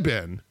it had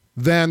been,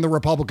 then the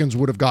Republicans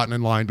would have gotten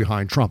in line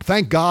behind Trump.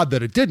 Thank God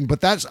that it didn't. But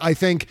that's, I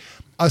think,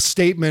 a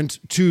statement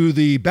to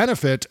the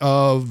benefit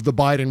of the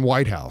Biden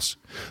White House.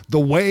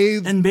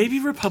 And maybe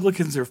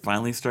Republicans are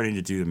finally starting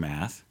to do the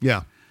math.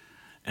 Yeah.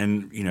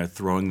 And,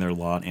 throwing their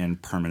lot in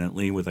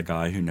permanently with a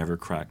guy who never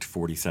cracked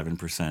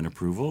 47%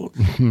 approval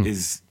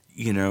is,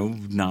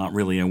 not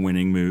really a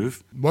winning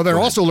move. Well, they're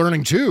also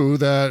learning, too,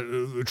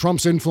 that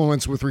Trump's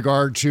influence with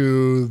regard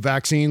to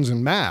vaccines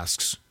and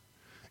masks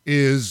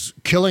is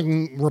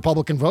killing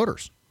Republican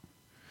voters.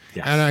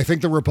 Yes. And I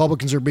think the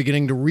Republicans are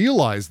beginning to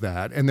realize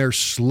that, and they're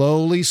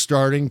slowly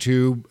starting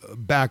to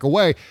back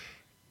away.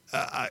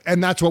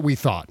 And that's what we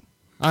thought.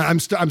 I'm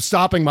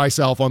stopping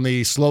myself on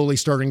the slowly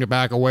starting to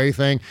back away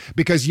thing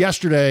because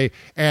yesterday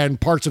and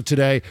parts of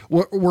today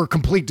were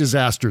complete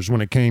disasters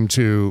when it came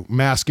to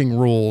masking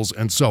rules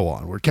and so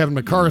on, where Kevin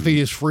McCarthy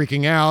is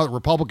freaking out.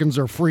 Republicans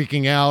are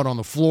freaking out on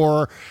the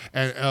floor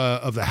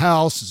of the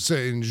House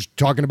and just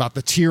talking about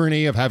the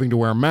tyranny of having to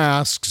wear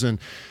masks and,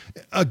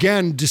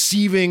 again,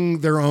 deceiving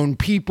their own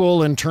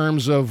people in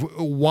terms of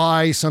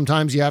why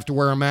sometimes you have to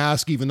wear a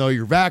mask even though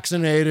you're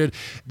vaccinated.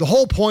 The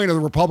whole point of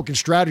the Republican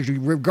strategy,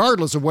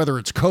 regardless of whether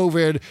it's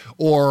COVID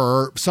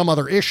or some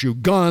other issue,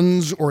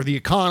 guns or the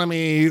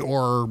economy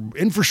or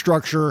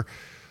infrastructure,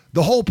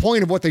 the whole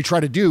point of what they try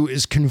to do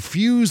is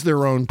confuse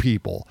their own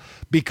people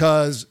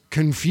because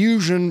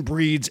confusion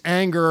breeds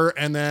anger,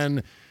 and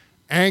then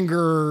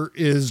anger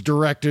is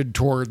directed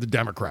toward the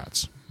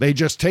Democrats. They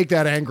just take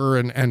that anger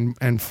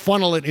and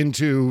funnel it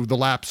into the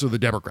laps of the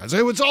Democrats.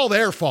 It's all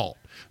their fault.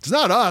 It's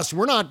not us.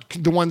 We're not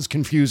the ones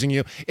confusing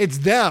you. It's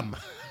them.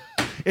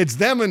 It's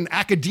them and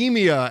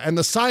academia and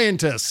the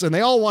scientists, and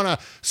they all want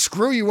to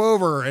screw you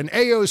over, and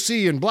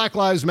AOC and Black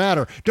Lives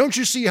Matter. Don't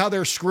you see how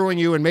they're screwing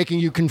you and making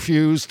you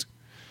confused?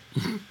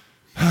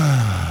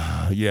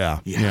 Yeah.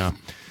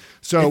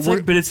 So,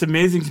 but it's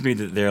amazing to me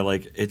that they're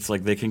it's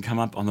like they can come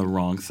up on the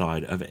wrong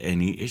side of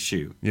any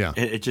issue. Yeah,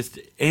 it just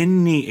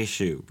any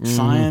issue,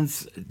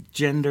 science,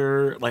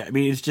 gender.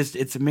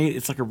 It's amazing.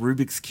 It's like a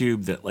Rubik's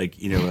cube that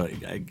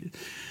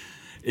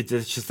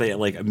it's just they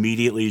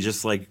immediately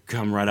just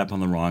come right up on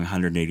the wrong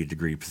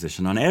 180-degree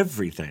position on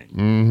everything.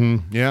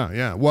 Mm-hmm.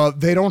 Yeah. Well,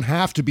 they don't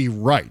have to be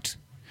right.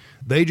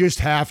 They just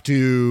have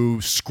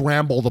to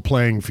scramble the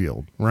playing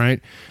field,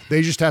 right?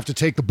 They just have to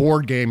take the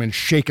board game and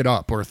shake it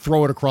up or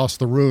throw it across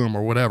the room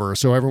or whatever.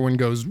 So everyone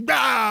goes,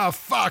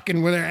 fuck,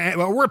 and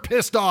we're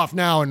pissed off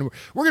now. And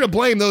we're going to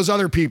blame those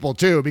other people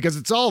too, because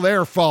it's all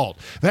their fault.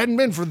 If it hadn't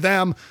been for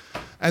them.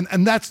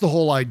 And that's the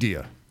whole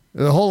idea.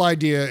 The whole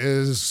idea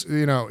is,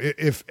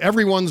 if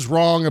everyone's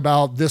wrong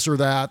about this or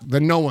that,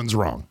 then no one's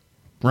wrong,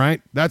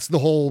 right? That's the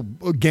whole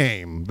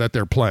game that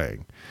they're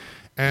playing.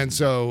 And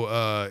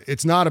so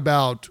it's not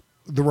about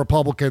the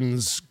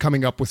Republicans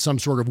coming up with some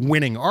sort of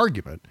winning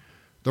argument.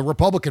 The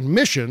Republican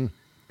mission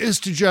is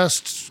to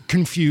just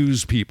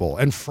confuse people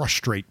and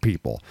frustrate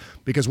people,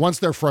 because once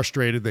they're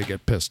frustrated, they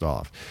get pissed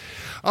off.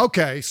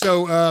 Okay,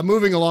 so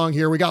moving along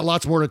here, we got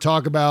lots more to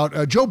talk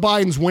about. Joe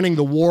Biden's winning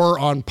the war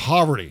on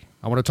poverty.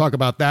 I want to talk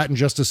about that in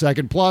just a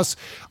second. Plus,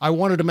 I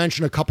wanted to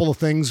mention a couple of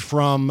things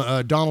from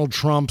Donald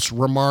Trump's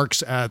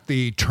remarks at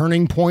the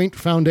Turning Point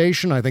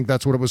Foundation. I think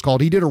that's what it was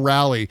called. He did a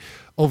rally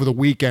over the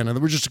weekend, and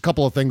there were just a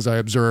couple of things I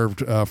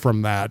observed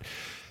from that.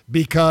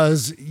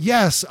 Because,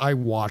 yes, I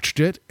watched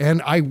it,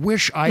 and I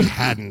wish I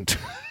hadn't.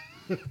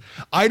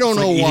 I don't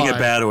know why. Eating a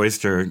bad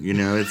oyster,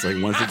 it's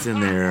like once it's in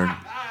there.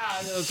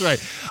 That's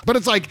right. But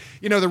it's like,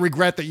 the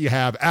regret that you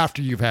have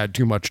after you've had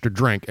too much to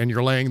drink and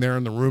you're laying there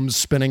and the room's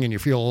spinning and you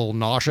feel a little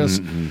nauseous.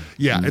 Mm-hmm.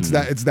 Yeah,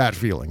 mm-hmm. It's that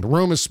feeling. The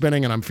room is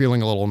spinning and I'm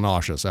feeling a little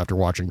nauseous after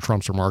watching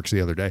Trump's remarks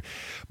the other day.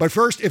 But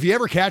first, if you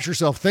ever catch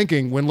yourself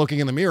thinking when looking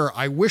in the mirror,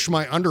 I wish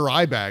my under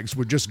eye bags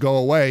would just go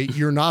away,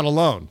 you're not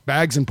alone.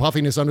 Bags and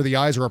puffiness under the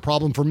eyes are a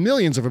problem for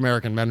millions of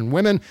American men and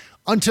women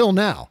until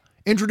now.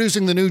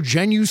 Introducing the new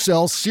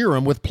Genucell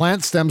serum with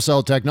plant stem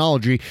cell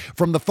technology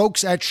from the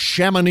folks at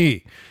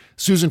Chamonix.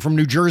 Susan from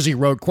New Jersey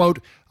wrote, quote,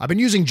 I've been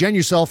using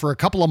Genucell for a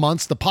couple of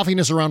months. The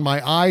puffiness around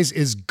my eyes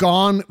is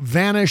gone,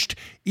 vanished.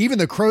 Even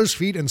the crow's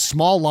feet and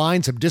small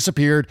lines have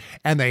disappeared,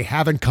 and they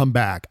haven't come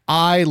back.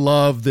 I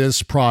love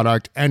this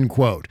product, end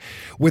quote.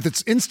 With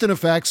its instant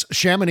effects,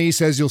 Chamonix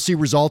says you'll see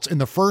results in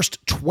the first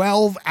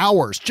 12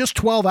 hours, just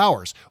 12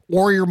 hours,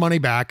 or your money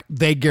back.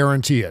 They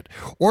guarantee it.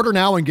 Order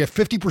now and get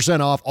 50%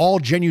 off all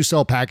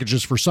Genucell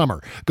packages for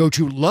summer. Go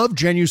to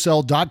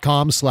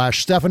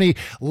lovegenucell.com/Stephanie.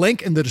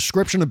 Link in the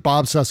description at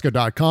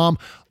bobcesca.com.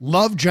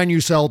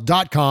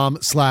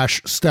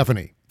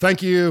 lovegenucell.com/Stephanie.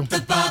 Thank you.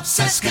 The Bob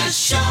Cesca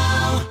Show.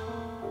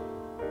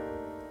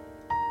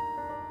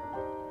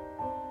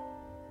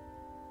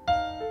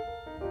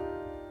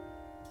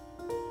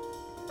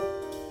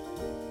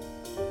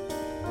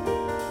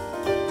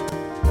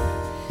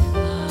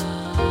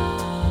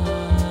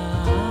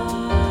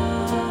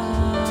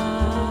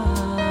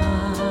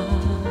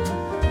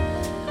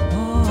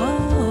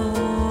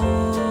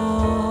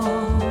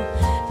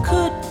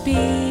 Could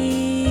be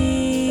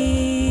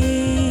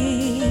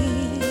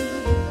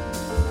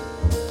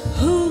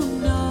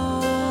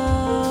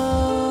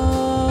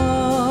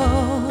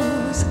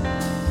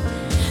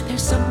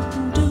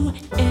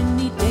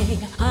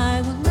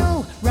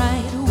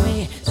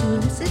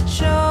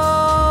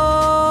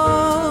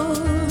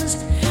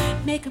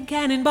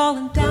come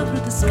cannonballing down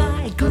through the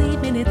sky,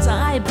 gleam in its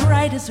eye,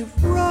 bright as a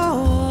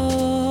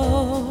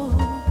rose.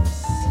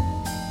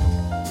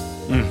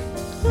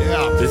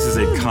 Yeah. This is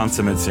a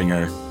consummate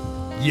singer.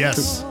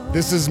 Yes.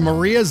 This is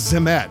Maria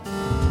Zimet.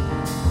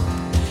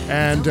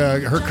 And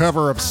her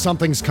cover of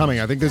Something's Coming.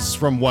 I think this is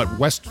from what?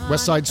 West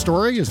Side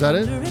Story? Is that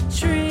it?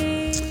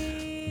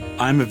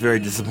 I'm a very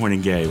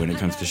disappointing gay when it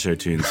comes to show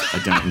tunes. I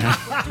don't know.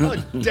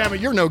 Damn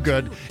it, you're no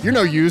good. You're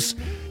no use.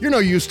 You're no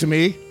use to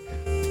me.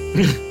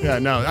 Yeah,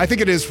 no, I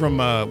think it is from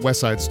West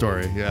Side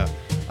Story, yeah.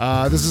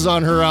 This is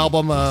on her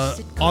album,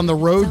 On the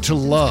Road to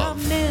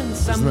Love.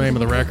 That's the name of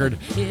the record.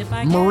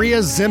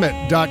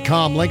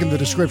 MariaZimet.com, link in the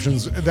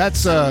descriptions.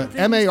 That's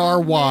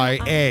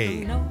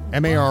M-A-R-Y-A.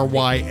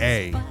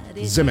 M-A-R-Y-A.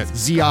 Zimet,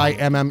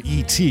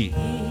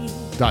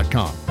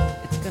 Z-I-M-M-E-T.com.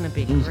 It's going to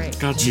be great.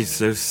 God, she's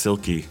so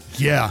silky.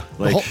 Yeah.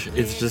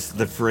 It's just,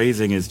 the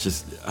phrasing is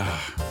just...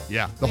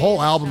 Yeah, the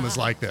whole album is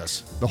like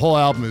this. The whole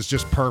album is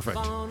just perfect.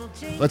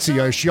 Let's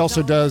see, she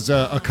also does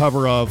a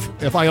cover of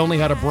If I Only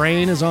Had a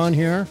Brain is on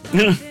here.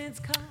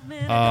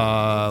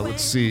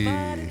 Let's see.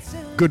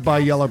 Goodbye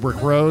Yellow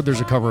Brick Road,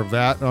 there's a cover of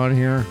that on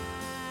here.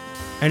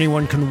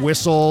 Anyone Can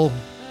Whistle.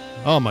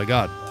 Oh my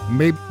God.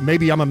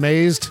 Maybe I'm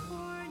Amazed.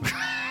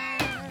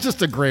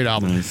 Just a great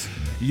album. Nice.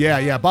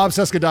 Yeah.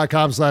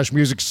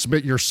 BobCesca.com/music.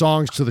 Submit your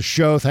songs to the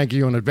show. Thank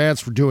you in advance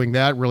for doing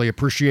that. Really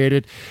appreciate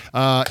it.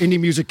 Indie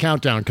Music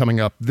Countdown coming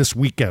up this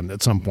weekend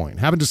at some point.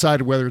 Haven't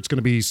decided whether it's going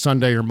to be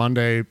Sunday or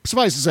Monday.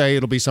 Suffice to say,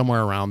 it'll be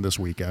somewhere around this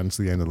weekend. It's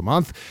the end of the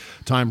month.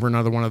 Time for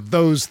another one of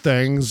those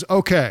things.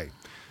 Okay.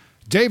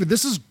 David,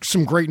 this is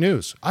some great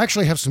news. I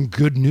actually have some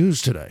good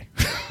news today.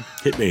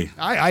 Hit me.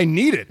 I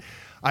need it.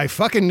 I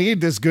fucking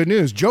need this good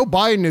news. Joe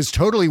Biden is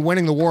totally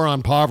winning the war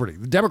on poverty.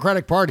 The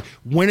Democratic Party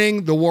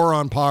winning the war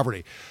on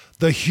poverty.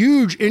 The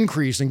huge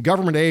increase in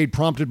government aid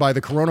prompted by the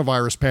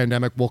coronavirus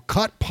pandemic will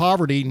cut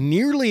poverty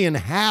nearly in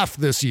half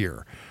this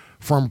year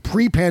from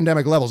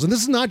pre-pandemic levels. And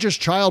this is not just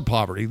child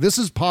poverty. This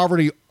is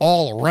poverty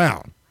all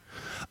around.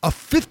 A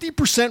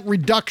 50%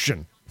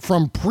 reduction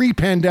from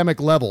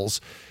pre-pandemic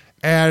levels,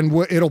 and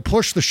it'll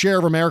push the share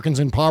of Americans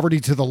in poverty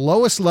to the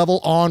lowest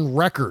level on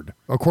record,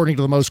 according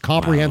to the most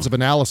comprehensive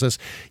analysis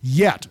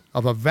yet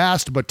of a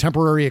vast but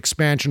temporary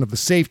expansion of the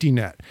safety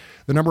net.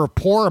 The number of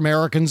poor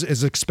Americans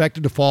is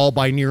expected to fall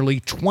by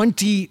nearly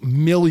 20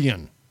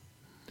 million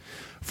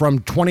from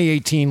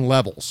 2018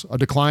 levels, a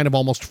decline of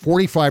almost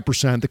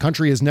 45%. The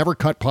country has never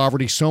cut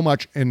poverty so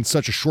much in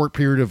such a short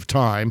period of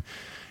time.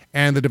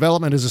 And the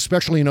development is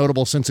especially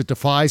notable since it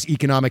defies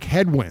economic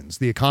headwinds.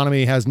 The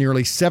economy has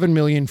nearly 7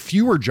 million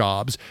fewer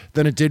jobs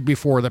than it did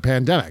before the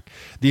pandemic.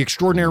 The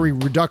extraordinary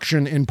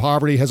reduction in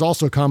poverty has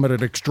also come at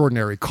an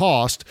extraordinary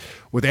cost,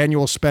 with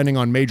annual spending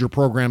on major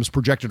programs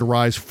projected to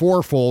rise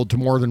fourfold to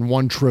more than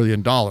 $1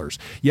 trillion.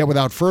 Yet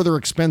without further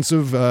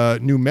expensive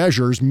new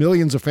measures,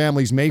 millions of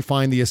families may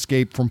find the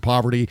escape from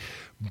poverty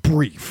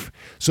brief.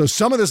 So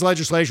some of this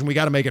legislation, we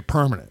got to make it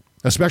permanent,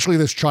 especially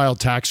this child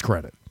tax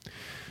credit.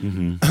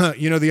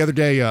 Mm-hmm. The other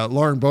day,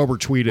 Lauren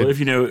Boebert tweeted... Well,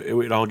 if it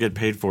would all get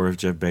paid for if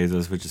Jeff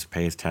Bezos would just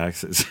pay his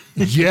taxes.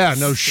 Yeah,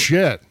 no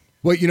shit.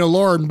 Well,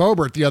 Lauren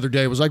Boebert the other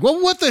day was like,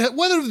 well, what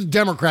have the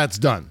Democrats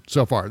done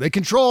so far? They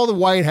control the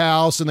White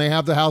House, and they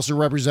have the House of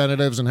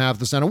Representatives and have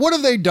the Senate. What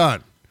have they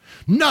done?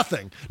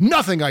 Nothing,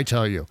 I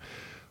tell you.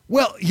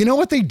 Well, you know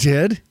what they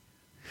did?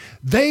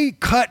 They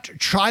cut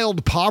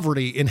child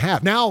poverty in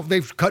half. Now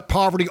they've cut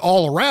poverty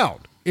all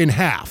around in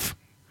half.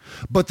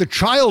 But the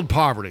child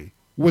poverty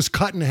was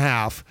cut in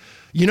half.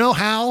 You know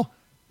how?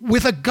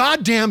 With a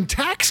goddamn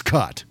tax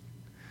cut.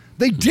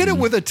 They did it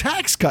with a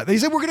tax cut. They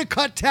said, we're going to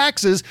cut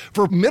taxes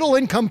for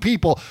middle-income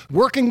people,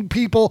 working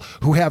people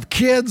who have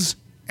kids,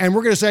 and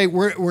we're going to say,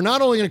 we're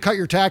not only going to cut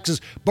your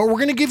taxes, but we're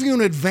going to give you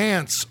an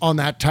advance on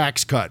that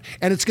tax cut.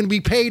 And it's going to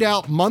be paid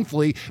out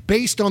monthly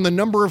based on the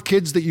number of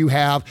kids that you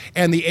have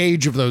and the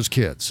age of those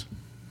kids.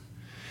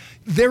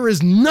 There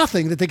is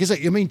nothing that they can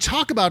say. I mean,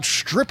 talk about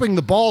stripping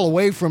the ball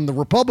away from the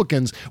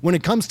Republicans when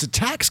it comes to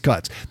tax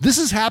cuts. This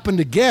has happened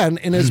again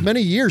in as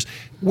many years,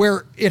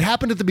 where it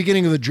happened at the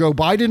beginning of the Joe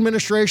Biden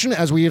administration,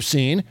 as we have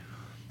seen,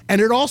 and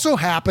it also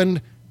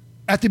happened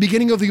at the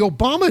beginning of the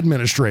Obama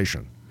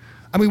administration.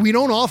 I mean, we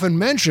don't often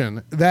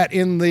mention that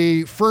in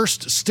the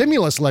first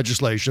stimulus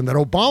legislation that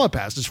Obama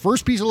passed, his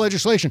first piece of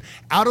legislation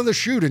out of the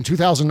chute in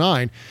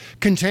 2009,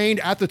 contained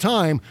at the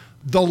time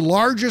the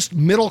largest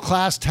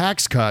middle-class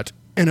tax cut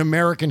in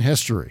American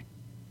history.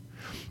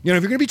 If you're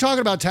going to be talking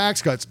about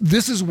tax cuts,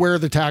 this is where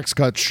the tax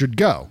cuts should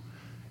go.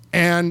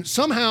 And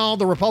somehow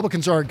the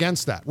Republicans are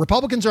against that.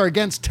 Republicans are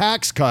against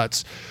tax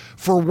cuts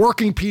for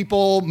working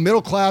people,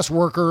 middle-class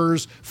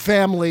workers,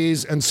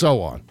 families, and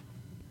so on.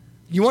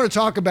 You want to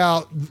talk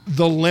about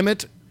the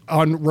limit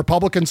on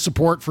Republican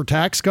support for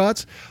tax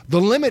cuts? The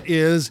limit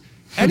is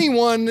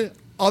anyone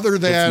other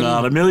than... It's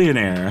not a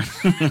millionaire.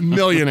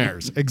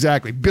 Millionaires,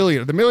 exactly.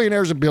 The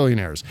millionaires are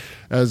billionaires,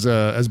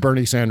 as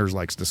Bernie Sanders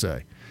likes to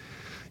say.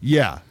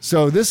 Yeah,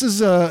 so this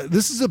is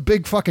a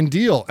big fucking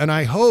deal, and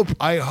I hope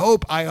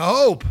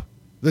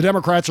the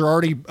Democrats are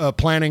already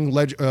planning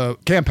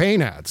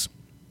campaign ads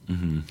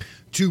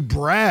to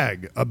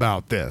brag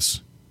about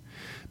this.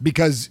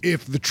 Because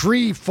if the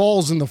tree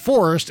falls in the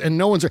forest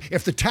and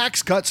if the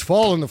tax cuts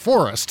fall in the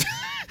forest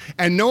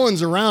and no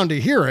one's around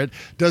to hear it,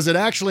 does it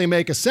actually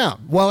make a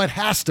sound? Well, it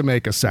has to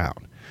make a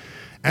sound.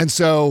 And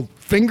so,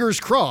 fingers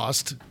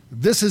crossed,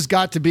 this has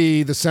got to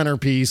be the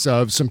centerpiece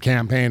of some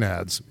campaign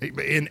ads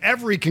in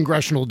every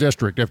congressional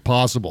district, if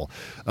possible,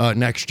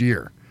 next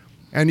year.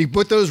 And you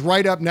put those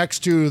right up next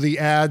to the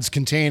ads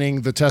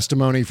containing the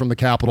testimony from the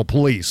Capitol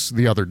Police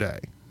the other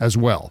day as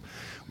well,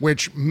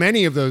 which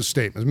many of those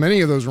statements,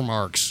 many of those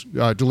remarks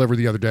delivered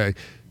the other day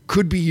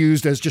could be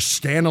used as just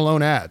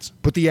standalone ads.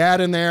 Put the ad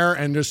in there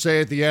and just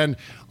say at the end,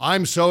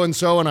 I'm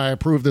so-and-so and I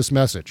approve this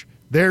message.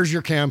 There's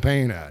your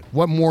campaign ad.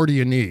 What more do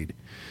you need?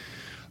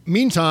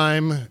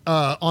 Meantime,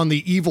 on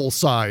the evil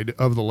side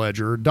of the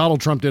ledger, Donald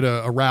Trump did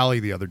a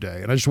rally the other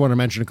day, and I just want to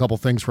mention a couple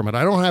things from it.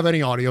 I don't have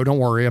any audio. Don't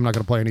worry. I'm not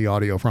going to play any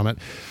audio from it.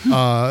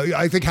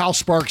 I think Hal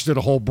Sparks did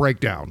a whole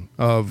breakdown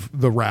of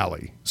the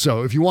rally.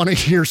 So if you want to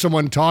hear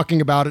someone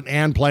talking about it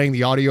and playing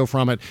the audio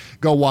from it,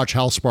 go watch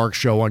Hal Sparks'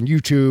 show on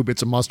YouTube.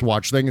 It's a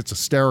must-watch thing. It's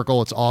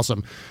hysterical. It's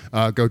awesome.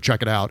 Go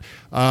check it out.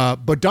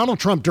 But Donald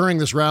Trump, during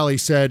this rally,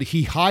 said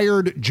he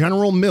hired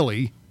General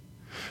Milley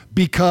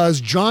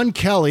because John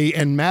Kelly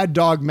and Mad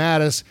Dog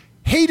Mattis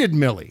hated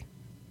Milley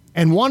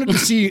and wanted to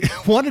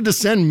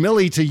send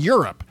Milley to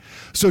Europe.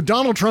 So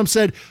Donald Trump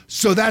said,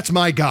 so that's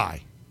my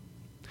guy.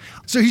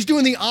 So he's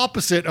doing the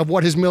opposite of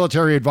what his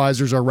military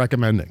advisors are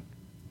recommending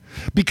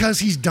because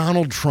he's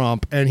Donald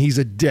Trump and he's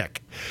a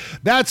dick.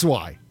 That's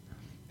why.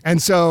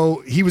 And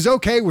so he was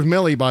okay with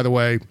Milley, by the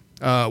way,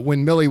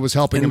 when Milley was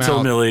helping him out.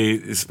 Until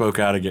Milley spoke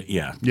out again.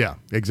 Yeah. Yeah,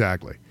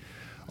 exactly.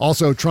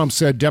 Also, Trump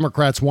said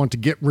Democrats want to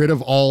get rid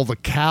of all the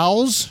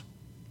cows.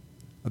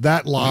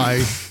 That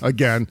lie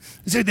again.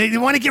 He said they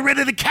want to get rid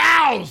of the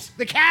cows.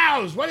 The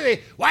cows. Why do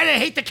they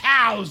hate the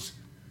cows?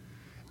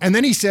 And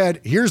then he said,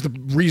 here's the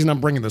reason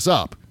I'm bringing this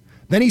up.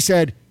 Then he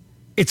said,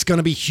 it's going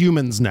to be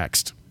humans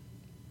next.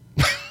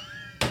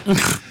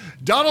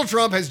 Donald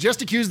Trump has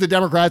just accused the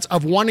Democrats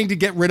of wanting to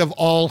get rid of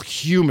all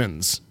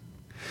humans.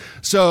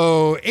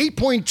 So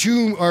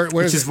 8.2,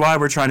 which is why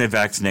we're trying to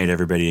vaccinate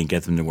everybody and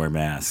get them to wear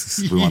masks.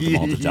 We want them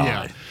all to die.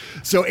 Yeah.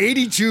 So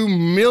 82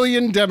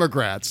 million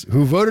Democrats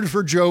who voted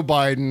for Joe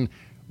Biden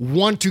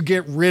want to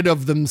get rid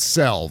of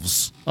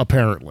themselves,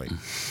 apparently.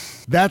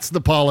 That's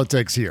the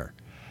politics here.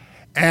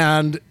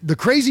 And the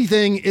crazy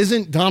thing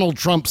isn't Donald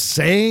Trump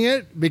saying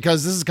it,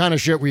 because this is the kind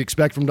of shit we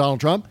expect from Donald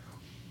Trump.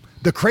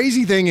 The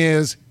crazy thing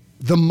is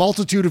the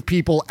multitude of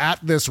people at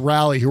this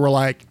rally who were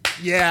like,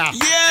 yeah.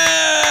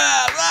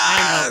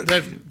 I know,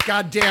 the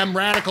goddamn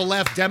radical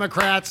left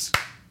Democrats.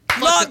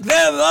 Lock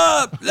them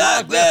up!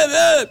 Lock them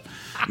up!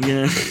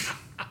 Yeah.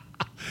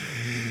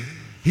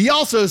 He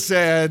also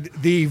said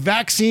the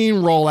vaccine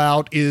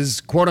rollout is,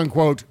 quote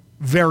unquote,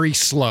 very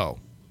slow.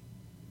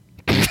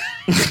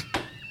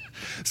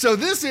 So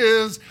this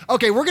is,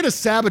 okay, we're going to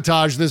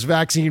sabotage this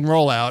vaccine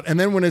rollout, and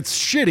then when it's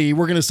shitty,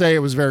 we're going to say it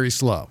was very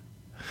slow.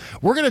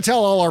 We're going to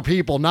tell all our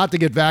people not to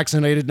get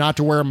vaccinated, not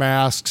to wear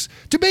masks,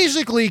 to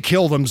basically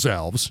kill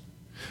themselves,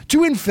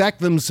 to infect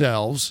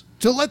themselves,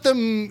 to let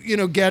them,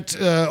 get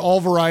all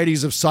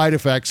varieties of side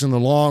effects in the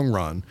long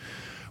run.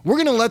 We're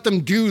going to let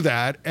them do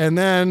that, and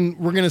then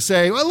we're going to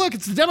say, well, look,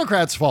 it's the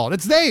Democrats' fault.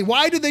 It's they.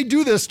 Why did they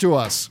do this to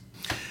us?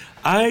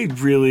 I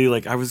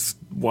was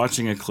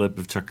watching a clip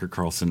of Tucker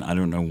Carlson. I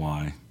don't know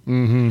why.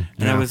 Mm-hmm.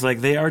 And I was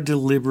like, they are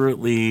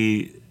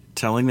deliberately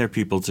telling their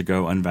people to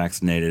go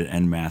unvaccinated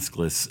and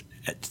maskless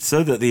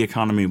so that the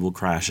economy will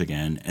crash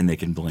again and they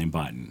can blame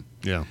Biden.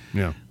 Yeah.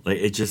 Like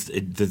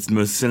the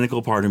most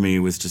cynical part of me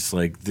was just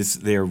like this.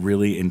 They're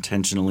really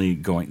intentionally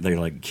they're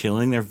like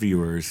killing their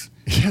viewers.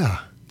 Yeah.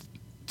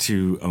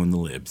 To own the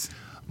libs.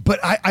 But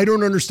I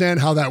don't understand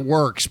how that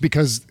works,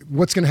 because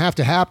what's going to have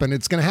to happen,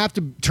 it's going to have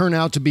to turn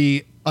out to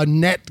be a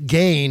net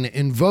gain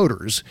in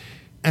voters.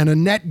 And a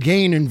net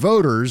gain in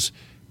voters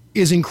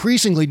is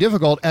increasingly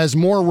difficult as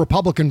more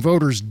Republican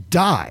voters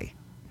die,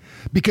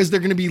 because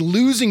they're going to be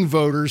losing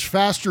voters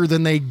faster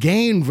than they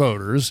gain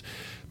voters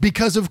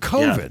because of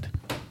COVID.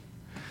 Yeah.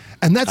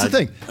 And that's the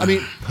thing. I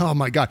mean, oh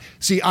my God.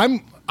 See,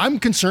 I'm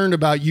concerned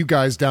about you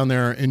guys down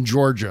there in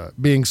Georgia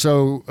being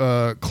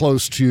so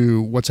close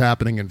to what's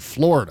happening in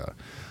Florida.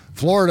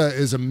 Florida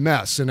is a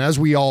mess. And as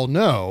we all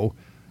know,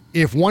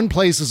 if one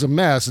place is a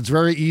mess, it's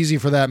very easy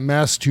for that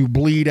mess to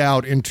bleed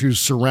out into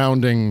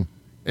surrounding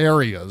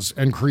areas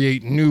and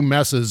create new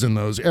messes in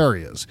those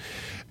areas.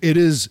 It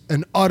is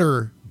an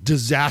utter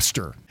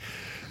disaster.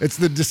 It's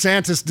the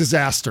DeSantis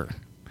disaster.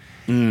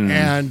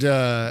 And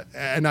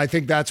I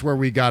think that's where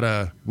we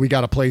gotta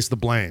place the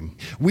blame.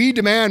 We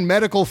demand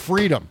medical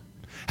freedom.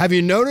 Have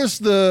you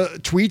noticed the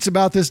tweets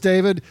about this,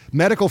 David?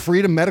 Medical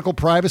freedom, medical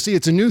privacy.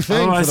 It's a new thing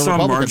for the Republicans. I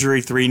saw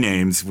Marjorie Three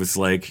Names was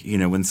like,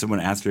 when someone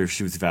asked her if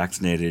she was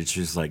vaccinated, she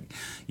was like,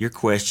 your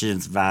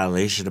question's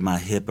violation of my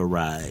HIPAA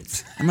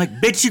rights. I'm like,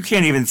 bitch, you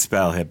can't even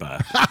spell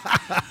HIPAA.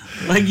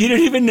 Like, you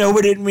don't even know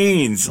what it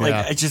means.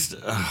 Like,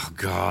 oh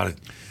God.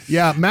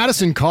 Yeah,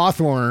 Madison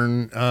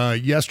Cawthorn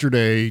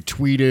yesterday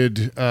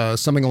tweeted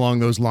something along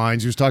those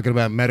lines. He was talking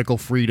about medical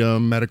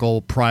freedom,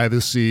 medical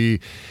privacy.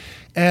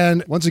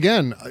 And once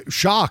again,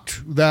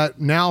 shocked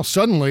that now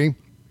suddenly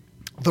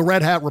the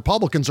Red Hat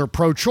Republicans are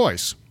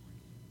pro-choice.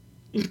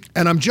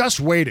 And I'm just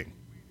waiting.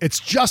 It's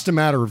just a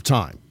matter of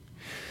time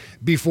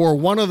before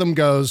one of them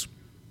goes,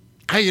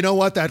 hey, you know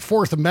what? That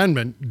Fourth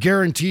Amendment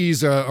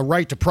guarantees a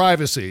right to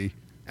privacy,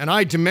 and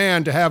I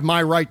demand to have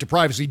my right to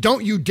privacy.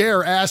 Don't you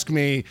dare ask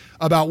me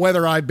about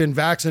whether I've been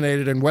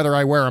vaccinated and whether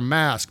I wear a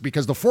mask,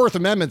 because the Fourth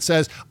Amendment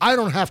says I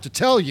don't have to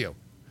tell you.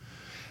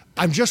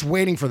 I'm just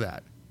waiting for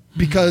that,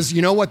 because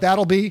you know what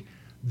that'll be?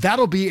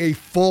 That'll be a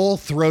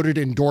full-throated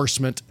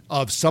endorsement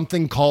of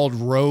something called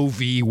Roe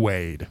v.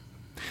 Wade.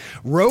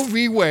 Roe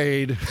v.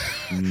 Wade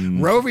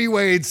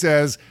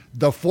says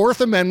the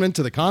Fourth Amendment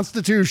to the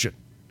Constitution,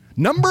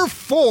 number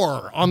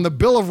 4 on the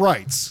Bill of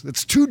Rights.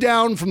 It's 2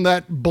 down from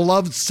that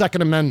beloved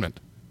Second Amendment.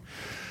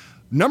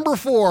 Number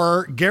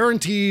 4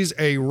 guarantees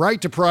a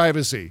right to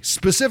privacy.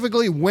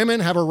 Specifically, women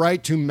have a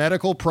right to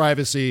medical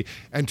privacy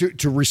and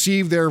to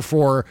receive,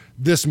 therefore,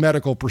 this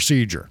medical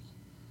procedure.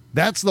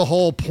 That's the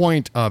whole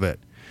point of it.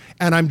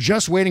 And I'm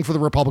just waiting for the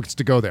Republicans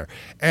to go there.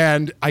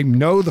 And I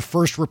know the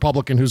first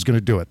Republican who's going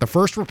to do it. The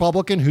first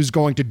Republican who's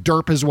going to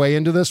derp his way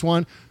into this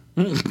one,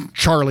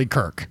 Charlie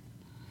Kirk.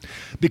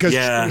 Because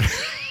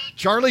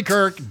Charlie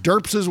Kirk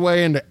derps his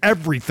way into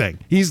everything.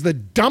 He's the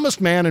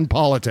dumbest man in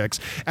politics.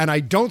 And I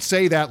don't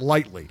say that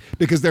lightly,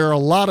 because there are a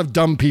lot of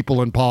dumb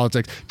people in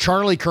politics.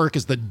 Charlie Kirk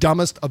is the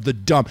dumbest of the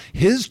dumb.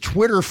 His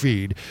Twitter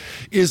feed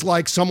is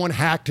like someone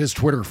hacked his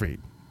Twitter feed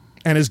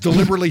and is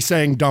deliberately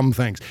saying dumb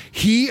things.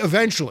 He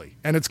eventually,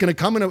 and it's going to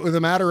come in with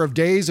a matter of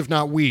days, if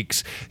not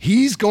weeks,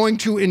 he's going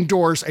to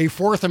endorse a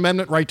Fourth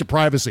Amendment right to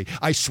privacy.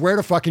 I swear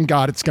to fucking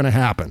God, it's going to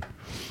happen.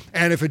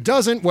 And if it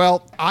doesn't,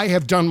 well, I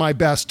have done my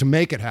best to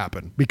make it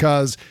happen,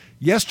 because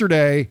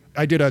yesterday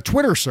I did a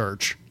Twitter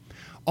search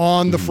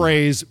on the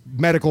phrase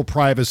medical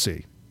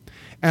privacy.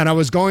 And I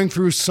was going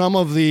through some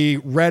of the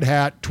Red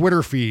Hat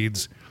Twitter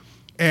feeds,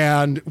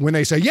 and when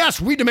they say, yes,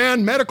 we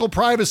demand medical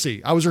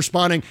privacy, I was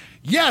responding,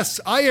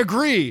 yes, I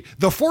agree.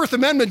 The Fourth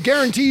Amendment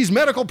guarantees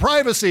medical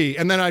privacy.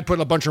 And then I'd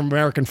put a bunch of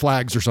American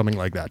flags or something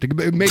like that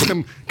to make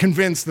them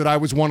convinced that I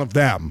was one of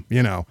them,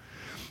 you know.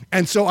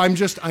 And so I'm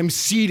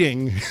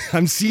seeding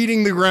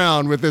the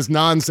ground with this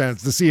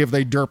nonsense to see if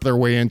they derp their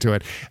way into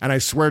it. And I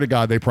swear to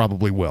God, they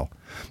probably will.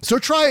 So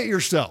try it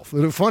yourself.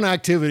 It's a fun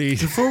activity.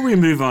 Before we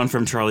move on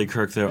from Charlie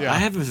Kirk, though, I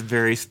have a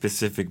very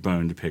specific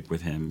bone to pick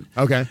with him.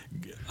 Okay.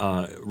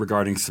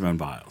 Regarding Simone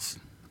Biles.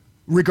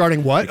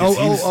 Regarding what?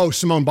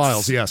 Simone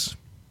Biles, yes.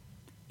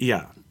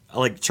 Yeah.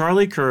 Like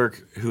Charlie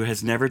Kirk, who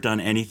has never done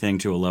anything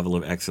to a level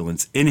of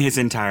excellence in his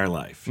entire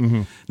life.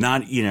 Mm-hmm.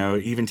 Not,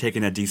 even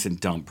taking a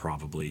decent dump,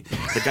 probably.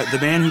 The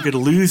man who could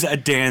lose a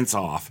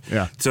dance-off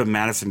to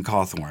Madison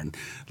Cawthorn.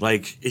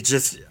 Like, it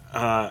just,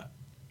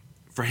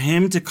 for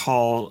him to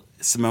call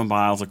Simone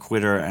Biles a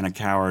quitter and a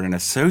coward and a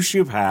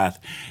sociopath,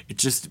 it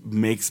just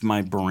makes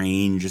my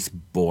brain just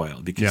boil.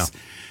 Because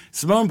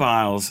Simone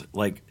Biles,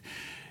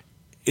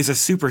 is a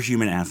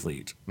superhuman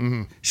athlete.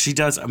 Mm-hmm. She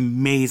does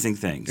amazing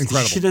things.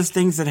 Incredible. She does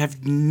things that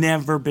have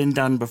never been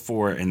done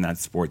before in that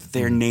sport that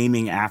they're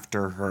naming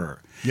after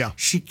her. Yeah.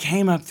 She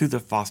came up through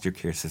the foster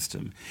care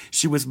system.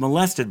 She was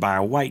molested by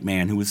a white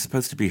man who was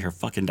supposed to be her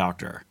fucking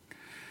doctor.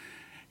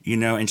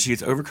 And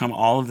she's overcome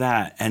all of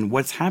that. And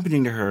what's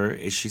happening to her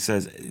is, she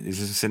says,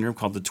 there's a syndrome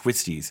called the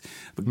twisties.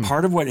 But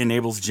part of what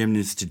enables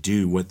gymnasts to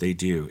do what they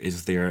do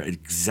is their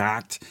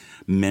exact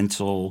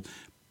mental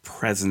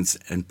presence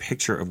and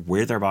picture of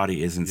where their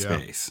body is in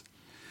space.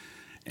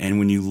 And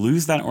when you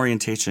lose that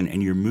orientation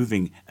and you're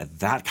moving at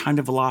that kind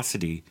of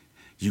velocity,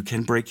 you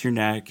can break your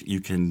neck. You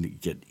can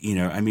get,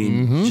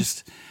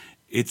 just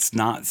it's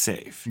not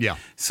safe. Yeah.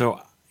 So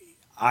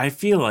I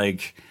feel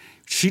like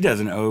she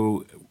doesn't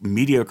owe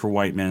mediocre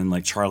white men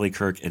like Charlie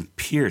Kirk and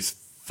Piers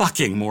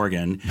fucking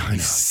Morgan, you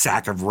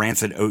sack of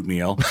rancid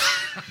oatmeal,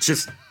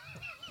 just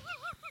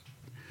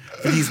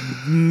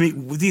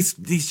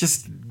these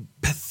just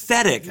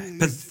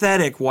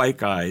pathetic white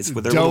guys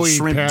with their little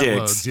shrimp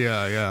dicks.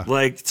 Yeah.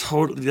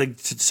 Totally,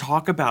 to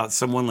talk about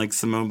someone like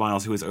Simone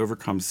Biles, who has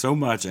overcome so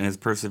much and has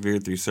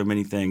persevered through so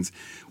many things,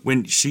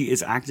 when she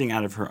is acting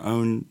out of her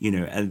own,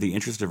 out of the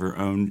interest of her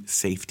own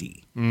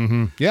safety.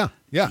 Mm-hmm. Yeah.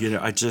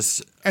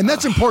 And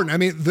that's important. I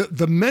mean,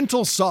 the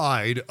mental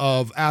side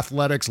of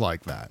athletics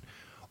like that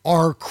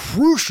are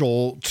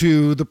crucial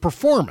to the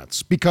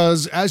performance,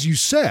 because, as you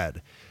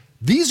said,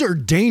 these are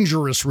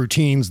dangerous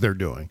routines they're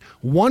doing.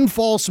 One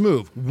false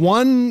move,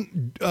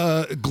 one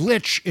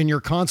glitch in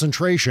your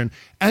concentration,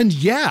 and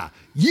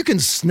you can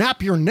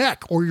snap your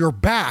neck or your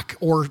back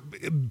or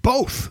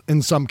both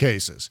in some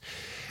cases.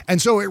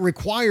 And so it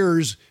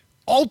requires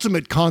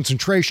ultimate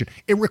concentration.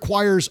 It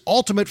requires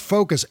ultimate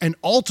focus and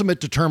ultimate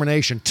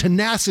determination,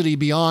 tenacity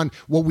beyond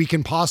what we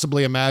can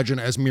possibly imagine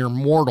as mere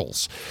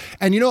mortals.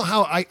 And you know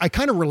how I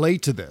kind of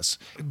relate to this?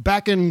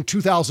 Back in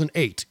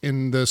 2008,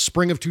 in the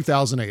spring of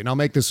 2008, and I'll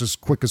make this as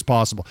quick as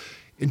possible.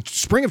 in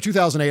spring of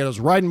 2008, I was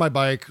riding my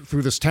bike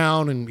through this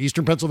town in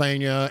eastern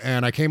Pennsylvania,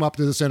 and I came up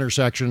to this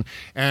intersection,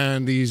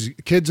 and these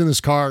kids in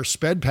this car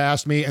sped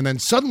past me and then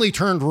suddenly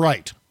turned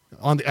right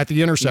at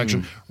the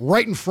intersection,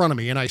 right in front of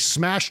me, and I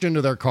smashed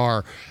into their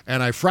car,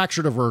 and I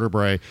fractured a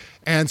vertebrae.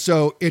 And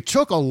so it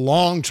took a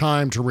long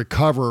time to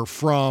recover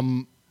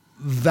from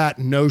that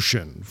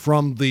notion,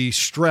 from the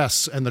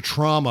stress and the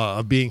trauma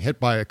of being hit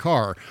by a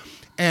car.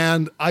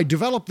 And I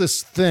developed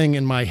this thing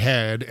in my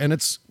head, and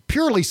it's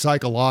purely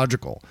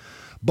psychological.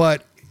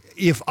 But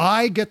if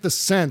I get the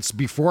sense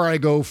before I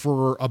go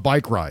for a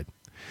bike ride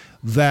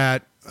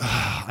that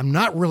I'm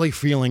not really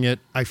feeling it,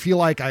 I feel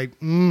like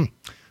I'm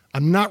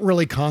not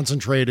really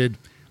concentrated,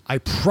 I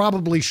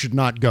probably should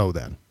not go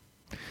then.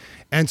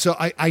 And so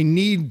I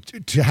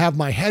need to have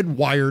my head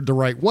wired the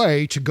right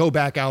way to go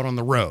back out on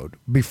the road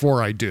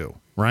before I do,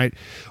 right?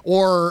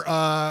 Or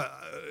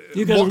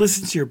you got to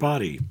listen to your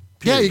body.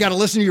 Yeah, you got to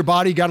listen to your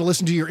body, you got to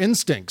listen to your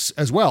instincts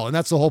as well. And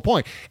that's the whole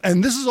point.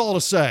 And this is all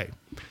to say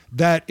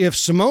that if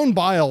Simone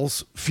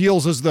Biles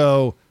feels as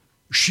though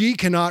she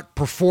cannot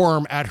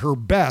perform at her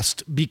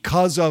best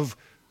because of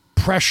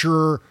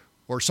pressure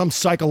or some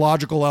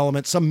psychological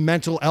element, some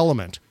mental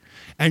element,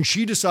 and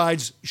she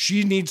decides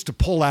she needs to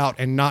pull out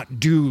and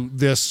not do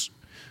this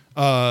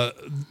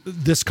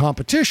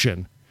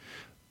competition,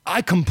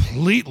 I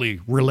completely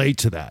relate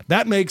to that.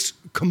 That makes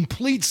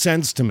complete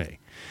sense to me.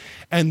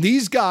 And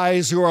these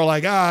guys who are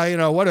like,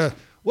 what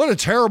a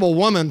terrible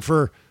woman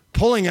for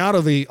pulling out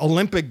of the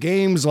Olympic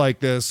Games like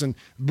this and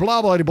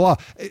blah, blah, blah.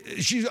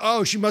 She's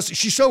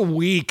so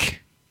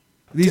weak.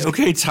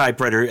 Okay,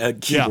 typewriter,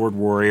 keyboard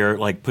warrior,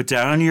 like put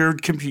down your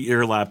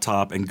computer,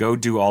 laptop, and go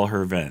do all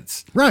her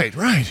events. Right.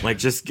 Like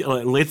just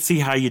let's see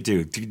how you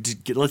do.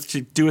 Let's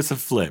do us a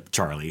flip,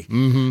 Charlie.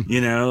 Mm-hmm.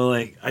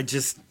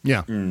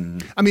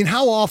 I mean,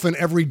 how often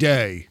every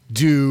day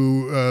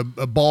do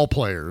ball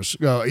players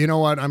go, you know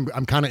what? I'm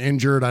kind of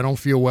injured. I don't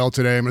feel well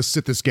today. I'm going to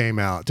sit this game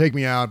out. Take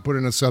me out. Put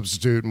in a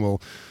substitute, and we'll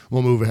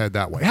move ahead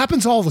that way. It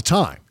happens all the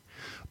time.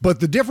 But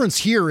the difference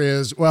here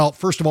is, well,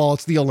 first of all,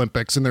 it's the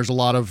Olympics, and there's a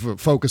lot of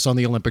focus on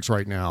the Olympics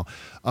right now.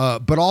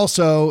 But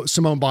also,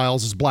 Simone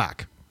Biles is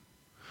black.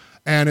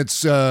 And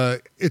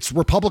it's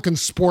Republican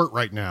sport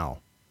right now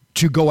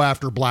to go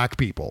after black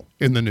people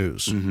in the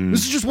news. Mm-hmm.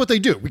 This is just what they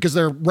do because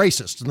they're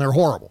racist and they're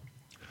horrible.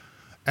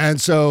 And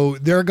so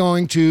they're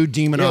going to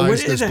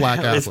demonize this black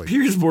athlete.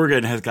 Piers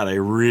Morgan has got a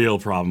real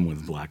problem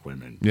with black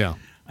women. Yeah.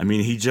 I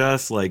mean, he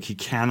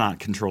cannot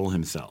control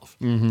himself.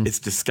 Mm-hmm. It's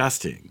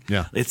disgusting.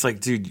 Yeah. It's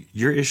like, dude,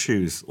 your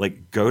issues,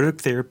 like, go to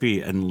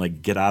therapy and,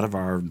 like, get out of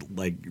our,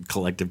 like,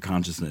 collective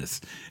consciousness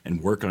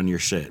and work on your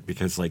shit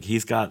because, like,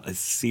 he's got a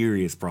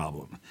serious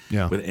problem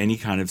with any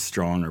kind of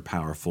strong or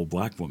powerful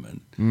black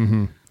woman.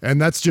 Mm-hmm.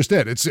 And that's just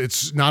it.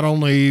 It's not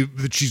only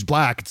that she's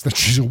black, it's that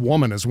she's a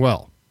woman as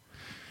well.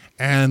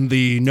 And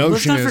the notion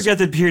Let's not forget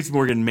that Piers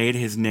Morgan made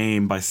his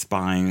name by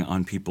spying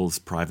on people's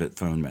private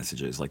phone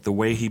messages. Like the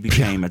way he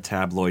became a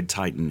tabloid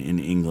titan in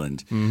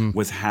England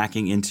was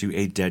hacking into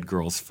a dead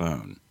girl's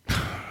phone.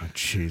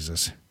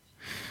 Jesus.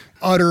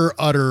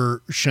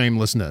 Utter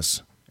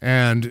shamelessness.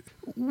 And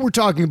we're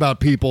talking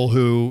about people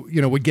who,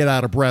 would get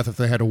out of breath if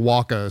they had to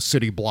walk a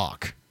city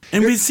block.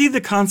 And we see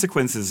the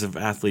consequences of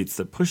athletes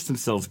that push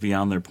themselves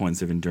beyond their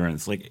points of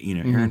endurance, like,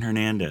 Aaron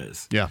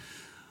Hernandez. Yeah.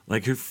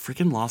 Like, who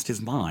freaking lost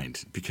his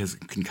mind because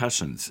of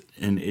concussions.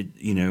 And,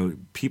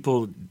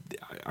 people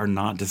are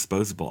not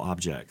disposable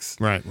objects.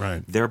 Right.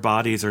 Their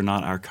bodies are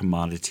not our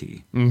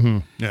commodity. Mm-hmm.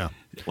 Yeah.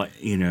 Like,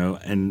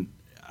 and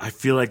I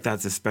feel like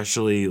that's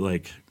especially,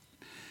 like,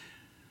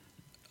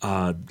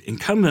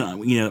 incumbent,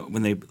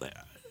 when they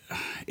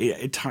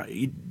it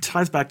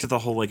ties back to the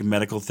whole, like,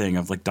 medical thing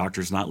of, like,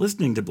 doctors not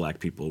listening to black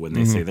people when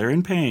they say they're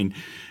in pain.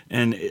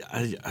 And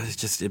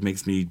it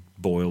makes me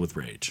boil with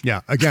rage.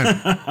 Yeah.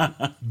 Again,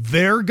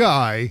 their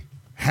guy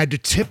had to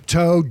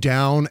tiptoe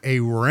down a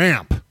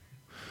ramp,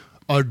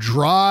 a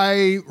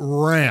dry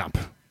ramp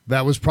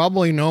that was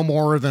probably no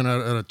more than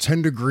a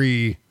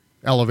 10-degree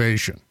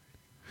elevation,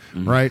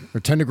 right?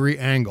 A 10-degree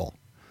angle.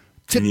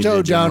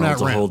 Tiptoe down that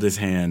ramp. Hold his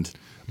hand.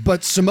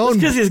 But Simone,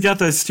 because he's got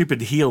those stupid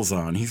heels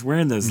on. He's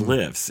wearing those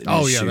lifts. In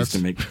his shoes to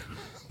make.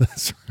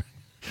 That's right.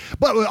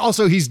 But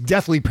also, he's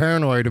deathly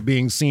paranoid of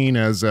being seen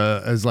as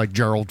like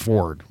Gerald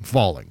Ford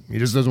falling. He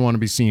just doesn't want to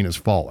be seen as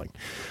falling.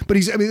 But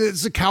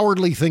it's a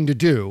cowardly thing to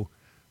do,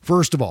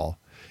 first of all.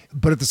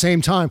 But at the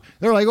same time,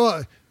 they're like,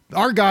 well,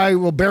 our guy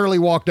will barely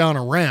walk down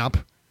a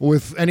ramp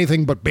with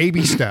anything but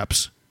baby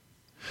steps.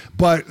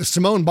 But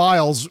Simone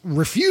Biles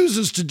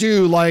refuses to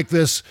do like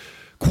this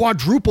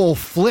quadruple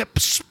flip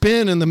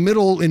spin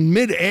in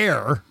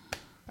midair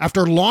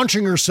after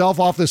launching herself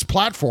off this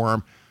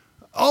platform.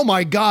 Oh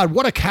my God,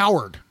 what a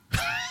coward.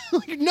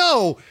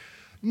 No.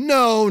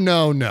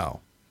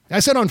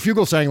 I said on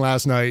Fugelsang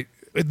last night,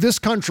 this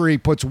country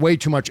puts way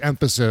too much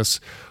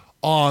emphasis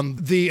on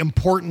the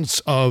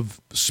importance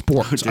of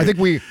sports.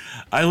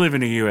 I live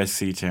in a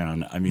USC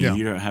town. I mean,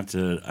 you don't have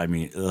to,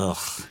 ugh.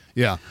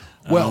 Yeah.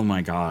 Well, oh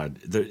my God,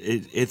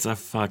 it's a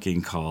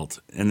fucking cult,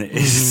 and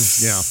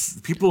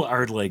people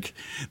are like,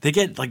 they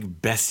get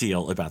like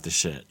bestial about the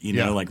shit,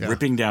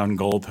 ripping down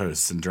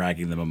goalposts and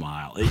dragging them a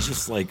mile. It's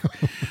just like,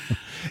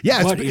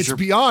 it's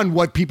beyond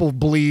what people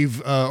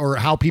believe or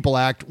how people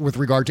act with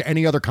regard to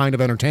any other kind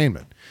of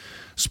entertainment.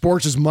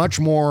 Sports is much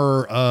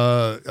more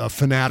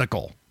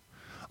fanatical,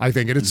 I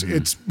think. And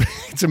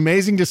it's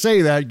amazing to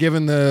say that,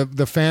 given the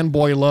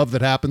fanboy love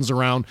that happens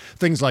around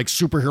things like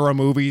superhero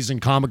movies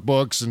and comic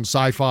books and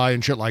sci-fi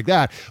and shit like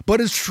that.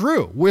 But it's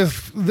true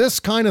with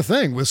this kind of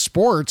thing, with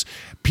sports,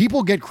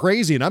 people get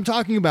crazy. And I'm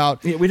talking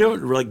about... we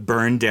don't like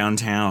burn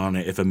downtown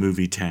if a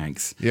movie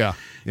tanks. Yeah.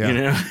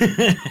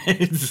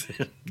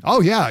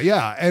 Oh,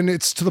 yeah. And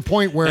it's to the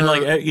point where...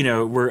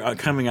 And we're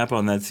coming up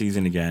on that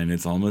season again.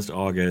 It's almost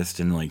August,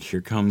 and like,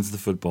 here comes the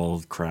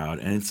football crowd.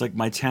 And it's like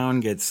my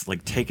town gets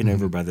like taken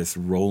over by this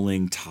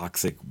rolling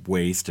toxic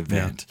waste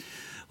event.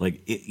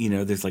 Like,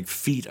 there's like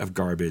feet of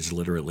garbage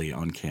literally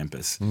on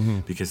campus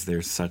because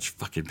there's such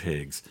fucking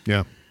pigs.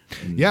 Yeah.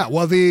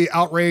 Well, the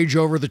outrage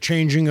over the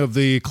changing of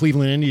the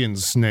Cleveland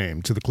Indians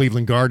name to the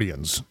Cleveland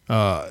Guardians,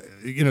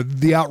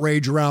 the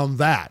outrage around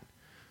that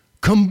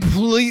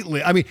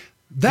completely. I mean,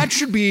 that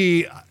should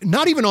be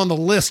not even on the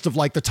list of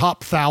like the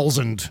top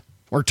 1,000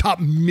 or top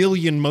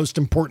million most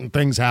important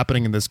things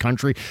happening in this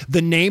country.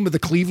 The name of the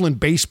Cleveland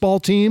baseball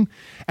team.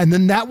 And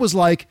then that was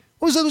like, it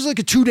was like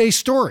a 2-day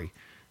story.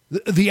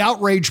 The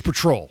outrage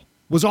patrol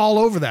was all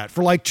over that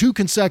for like 2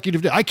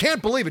 consecutive days. I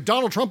can't believe it.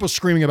 Donald Trump was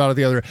screaming about it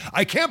the other day.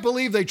 I can't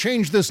believe they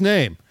changed this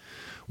name.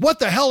 What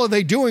the hell are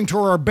they doing to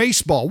our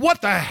baseball?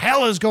 What the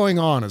hell is going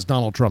on, as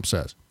Donald Trump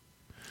says?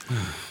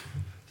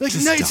 It's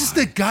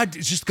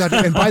just God.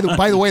 And by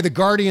the way, the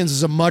Guardians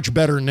is a much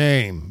better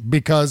name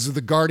because of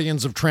the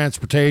Guardians of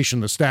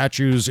Transportation, the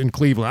statues in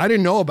Cleveland. I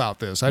didn't know about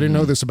this. I didn't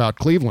know this about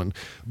Cleveland,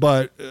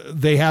 but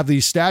they have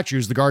these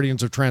statues, the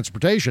Guardians of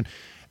Transportation.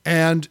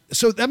 And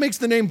so that makes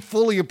the name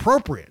fully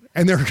appropriate.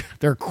 And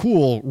they're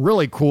cool,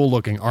 really cool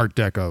looking Art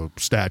Deco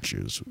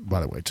statues,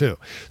 by the way, too.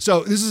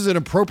 So this is an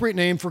appropriate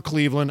name for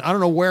Cleveland. I don't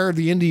know where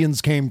the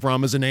Indians came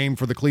from as a name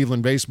for the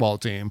Cleveland baseball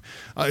team.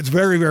 It's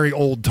very, very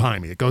old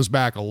timey. It goes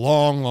back a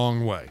long,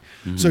 long way.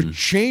 So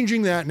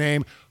changing that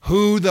name,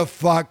 who the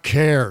fuck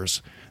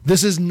cares?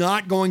 This is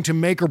not going to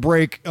make or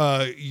break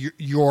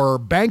your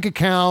bank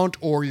account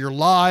or your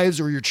lives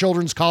or your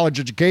children's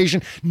college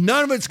education.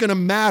 None of it's going to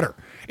matter.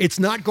 It's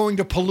not going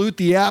to pollute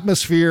the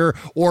atmosphere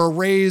or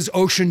raise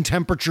ocean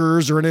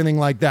temperatures or anything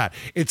like that.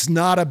 It's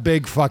not a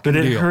big fucking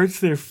deal. But it hurts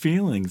their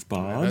feelings,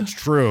 Bob. That's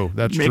true.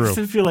 Makes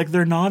them feel like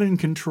they're not in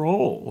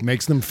control.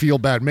 Makes them feel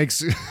bad.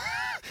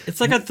 It's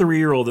like a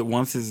 3-year-old that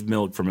wants his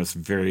milk from a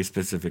very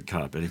specific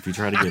cup, and if you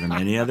try to give him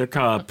any other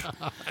cup,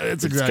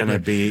 there's going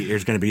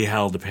to be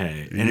hell to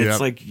pay. And it's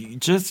like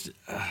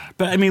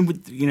but I mean,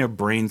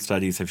 brain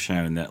studies have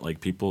shown that like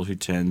people who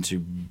tend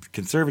to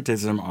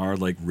conservatism are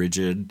like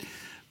rigid,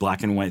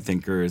 black and white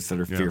thinkers that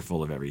are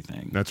fearful of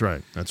everything. That's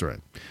right.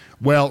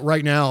 Well,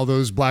 right now,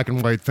 those black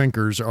and white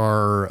thinkers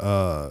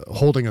are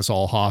holding us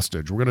all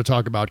hostage. We're going to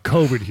talk about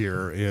COVID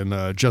here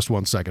in just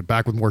 1 second.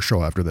 Back with more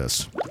show after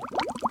this.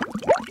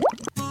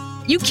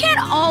 You can't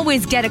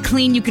always get a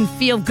clean you can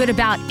feel good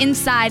about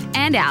inside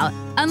and out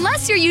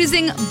unless you're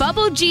using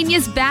Bubble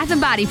Genius Bath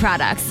and Body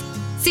products.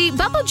 See,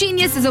 Bubble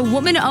Genius is a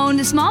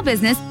woman-owned small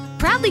business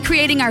proudly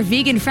creating our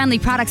vegan-friendly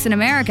products in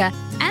America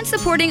and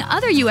supporting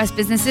other U.S.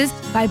 businesses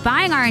by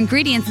buying our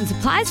ingredients and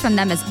supplies from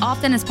them as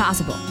often as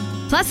possible.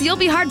 Plus, you'll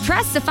be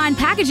hard-pressed to find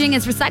packaging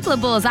as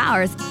recyclable as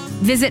ours.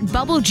 Visit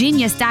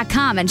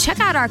BubbleGenius.com and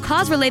check out our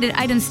cause-related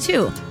items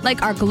too,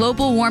 like our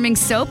global warming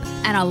soap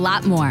and a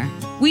lot more.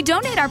 We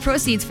donate our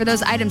proceeds for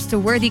those items to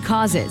worthy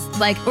causes,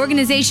 like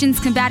organizations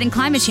combating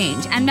climate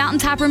change and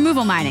mountaintop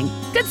removal mining.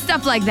 Good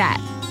stuff like that.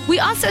 We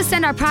also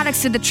send our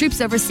products to the troops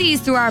overseas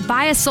through our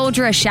Buy a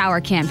Soldier a Shower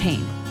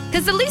campaign.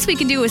 Because the least we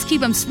can do is keep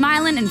them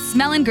smiling and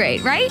smelling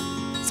great, right?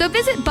 So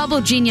visit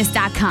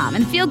BubbleGenius.com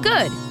and feel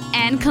good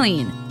and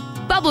clean.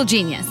 Bubble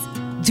Genius,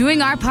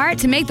 doing our part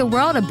to make the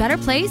world a better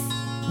place,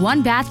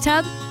 one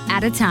bathtub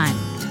at a time.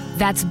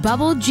 That's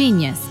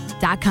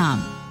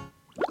BubbleGenius.com.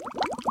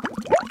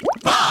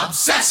 Bob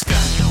Cesca.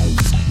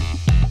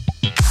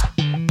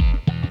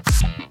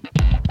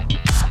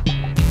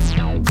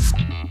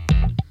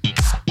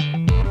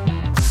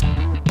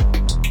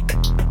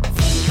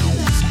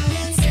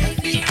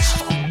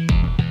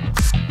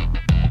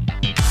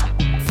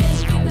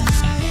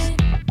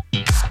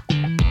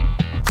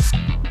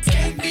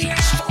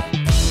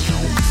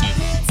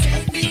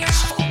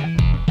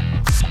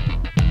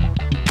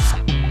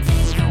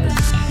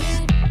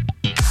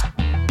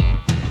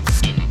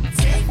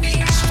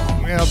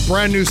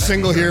 Brand new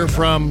single here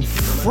from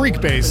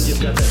Freakbase.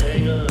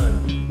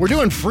 We're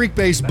doing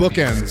Freakbase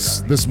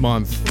bookends this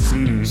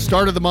month.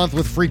 Started the month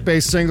with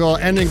Freakbase single,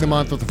 ending the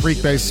month with a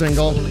Freakbase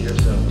single.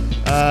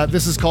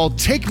 This is called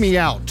Take Me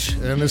Out,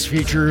 and this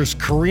features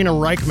Karina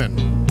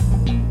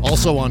Reichman,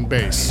 also on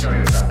bass.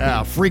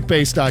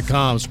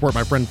 Freakbase.com. Support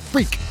my friend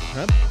Freak.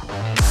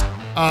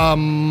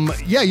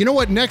 Yeah, you know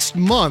what? Next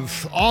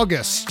month,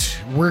 August,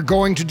 we're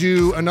going to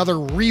do another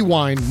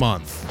rewind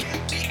month.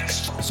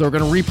 So we're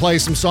going to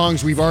replay some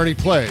songs we've already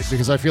played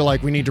because I feel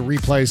like we need to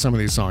replay some of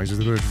these songs.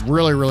 They're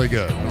really, really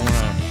good.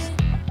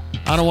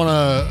 I don't want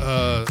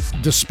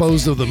to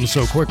dispose of them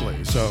so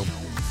quickly. So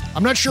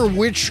I'm not sure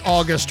which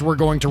August we're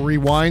going to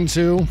rewind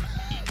to.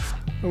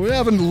 We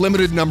have a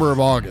limited number of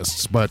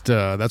Augusts, but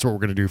that's what we're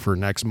going to do for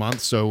next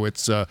month. So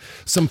it's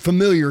some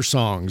familiar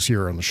songs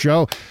here on the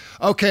show.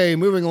 Okay,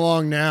 moving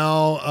along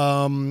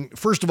now.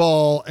 First of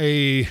all,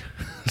 a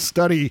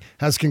study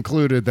has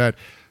concluded that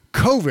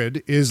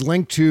COVID is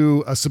linked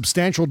to a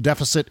substantial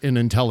deficit in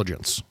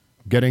intelligence,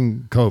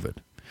 getting COVID.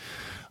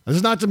 This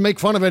is not to make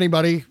fun of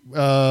anybody,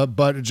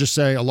 but just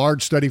say a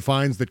large study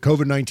finds that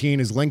COVID-19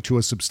 is linked to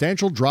a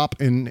substantial drop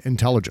in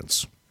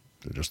intelligence.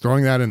 So just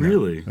throwing that in there.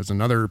 Really? That's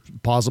another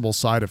possible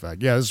side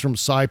effect. Yeah, this is from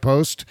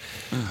SciPost.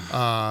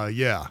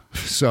 Yeah.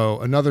 So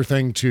another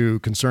thing to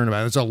concern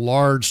about. It's a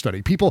large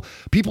study. People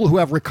who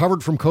have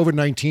recovered from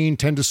COVID-19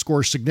 tend to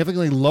score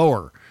significantly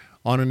lower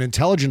on an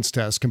intelligence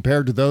test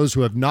compared to those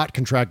who have not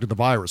contracted the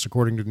virus,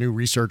 according to new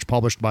research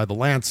published by The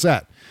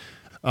Lancet.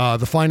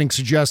 The findings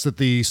suggest that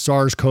the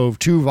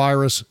SARS-CoV-2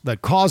 virus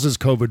that causes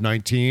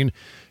COVID-19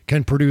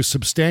 can produce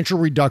substantial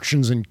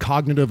reductions in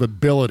cognitive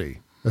ability,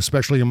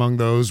 especially among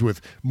those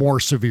with more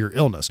severe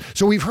illness.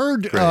 So we've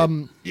heard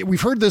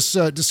this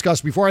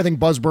discussed before. I think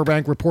Buzz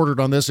Burbank reported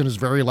on this in his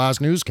very last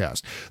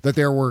newscast, that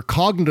there were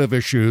cognitive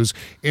issues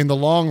in the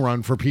long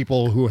run for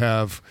people who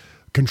have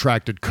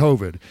contracted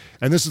COVID.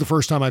 And this is the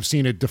first time I've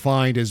seen it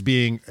defined as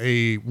being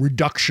a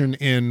reduction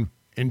in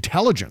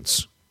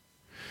intelligence.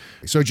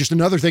 So just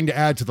another thing to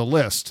add to the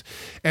list.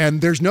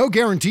 And there's no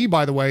guarantee,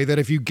 by the way, that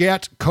if you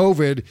get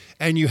COVID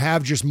and you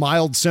have just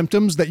mild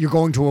symptoms, that you're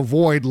going to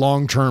avoid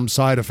long-term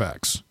side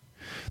effects.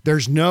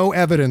 There's no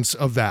evidence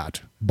of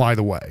that, by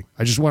the way.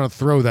 I just want to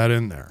throw that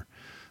in there.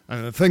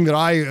 And the thing that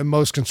I am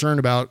most concerned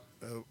about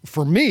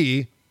for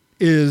me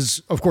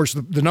is, of course,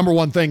 the number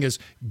one thing is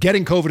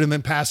getting COVID and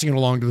then passing it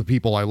along to the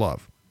people I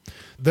love.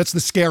 That's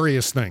the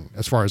scariest thing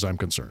as far as I'm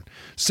concerned.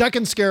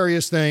 Second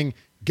scariest thing,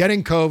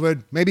 getting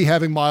COVID, maybe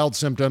having mild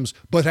symptoms,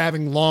 but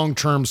having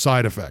long-term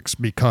side effects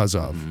because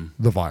of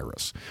the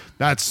virus.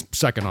 That's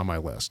second on my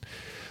list.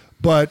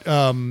 But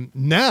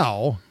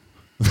now,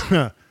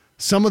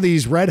 some of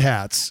these red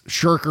hats,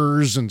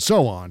 shirkers and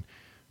so on,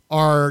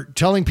 are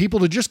telling people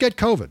to just get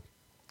COVID.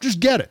 Just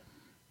get it.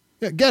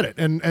 Yeah, get it.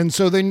 And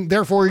so then,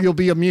 therefore, you'll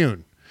be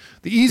immune.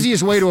 The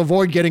easiest way to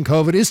avoid getting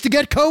COVID is to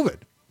get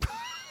COVID,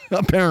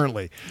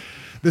 apparently.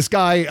 This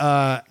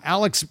guy,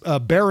 Alex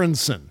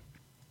Berenson,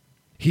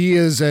 he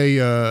is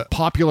a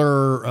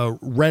popular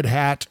red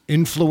hat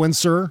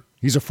influencer.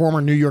 He's a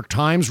former New York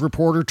Times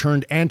reporter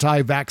turned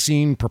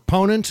anti-vaccine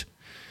proponent.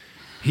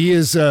 He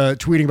is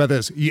tweeting about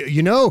this.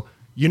 You know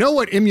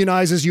what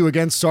immunizes you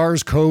against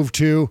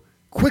SARS-CoV-2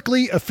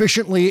 quickly,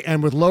 efficiently,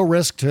 and with low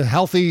risk to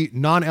healthy,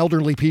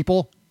 non-elderly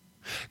people?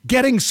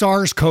 Getting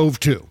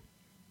SARS-CoV-2.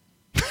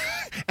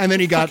 And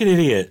then he got fucking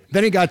idiot.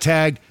 Then he got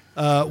tagged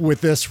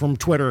with this from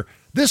Twitter.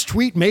 This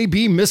tweet may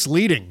be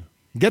misleading.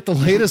 Get the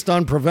latest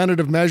on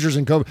preventative measures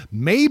in COVID.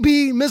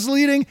 Maybe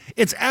misleading?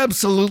 It's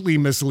absolutely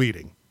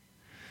misleading.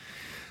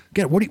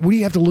 Again, what do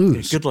you have to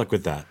lose? Good luck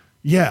with that.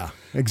 Yeah,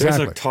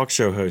 exactly. There's a talk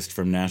show host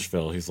from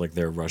Nashville who's like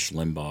their Rush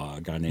Limbaugh,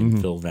 a guy named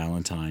Phil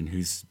Valentine,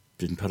 who's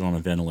been put on a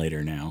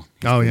ventilator now.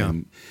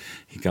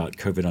 He got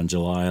COVID on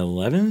July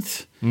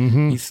 11th.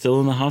 He's still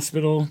in the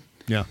hospital.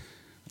 Yeah.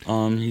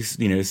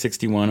 He's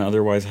 61,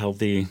 otherwise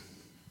healthy.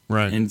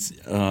 Right.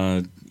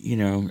 And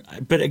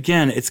but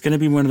again, it's going to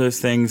be one of those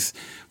things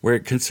where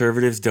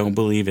conservatives don't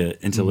believe it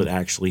until it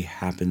actually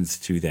happens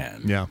to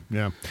them.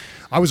 Yeah.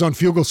 I was on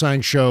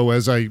Fugelsang's show,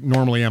 as I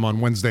normally am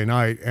on Wednesday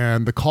night,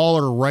 and the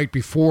caller right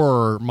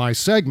before my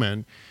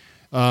segment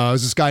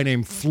was this guy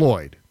named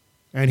Floyd.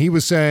 And he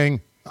was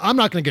saying, I'm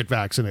not going to get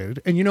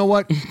vaccinated. And you know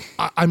what?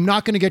 I'm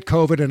not going to get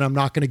COVID, and I'm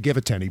not going to give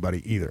it to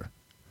anybody either.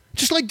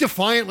 Just like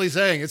defiantly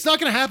saying, it's not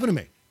going to happen to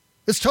me.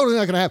 It's totally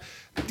not going to happen.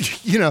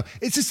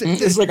 It's just...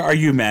 It's like, are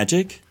you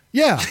magic?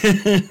 Yeah.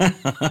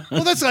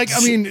 Well, that's like,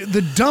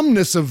 the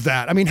dumbness of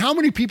that. How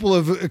many people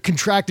have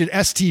contracted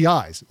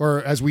STIs,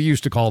 or as we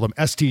used to call them,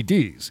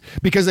 STDs,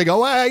 because they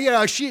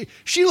go, she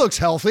looks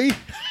healthy,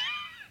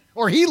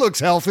 or he looks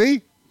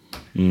healthy.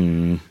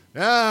 No,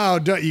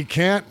 you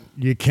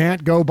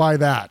can't go by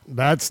that.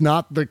 That's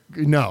not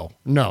no,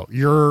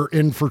 you're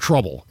in for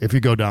trouble if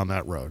you go down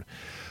that road.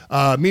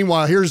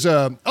 Meanwhile, here's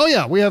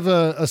we have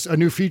a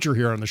new feature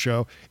here on the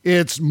show.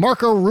 It's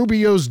Marco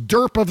Rubio's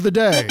Derp of the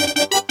Day.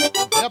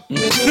 Yep.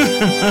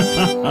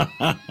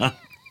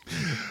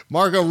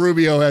 Marco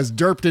Rubio has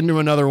derped into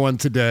another one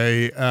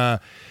today.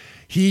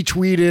 He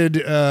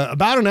tweeted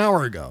about an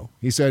hour ago.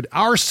 He said,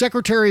 "Our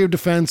Secretary of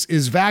Defense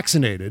is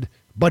vaccinated,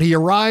 but he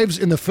arrives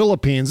in the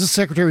Philippines." This is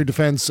Secretary of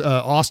Defense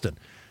Austin.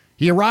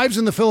 He arrives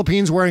in the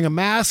Philippines wearing a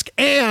mask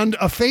and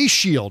a face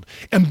shield.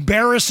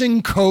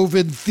 Embarrassing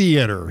COVID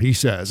theater, he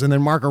says. And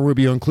then Marco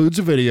Rubio includes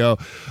a video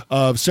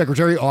of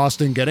Secretary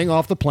Austin getting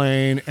off the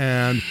plane,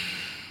 and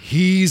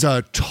he's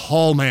a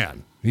tall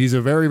man. He's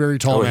a very, very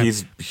tall man.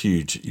 He's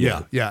huge.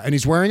 Yeah. Yeah. And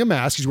he's wearing a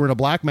mask. He's wearing a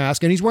black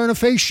mask, and he's wearing a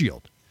face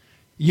shield.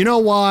 You know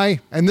why?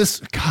 And this,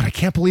 God, I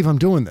can't believe I'm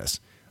doing this.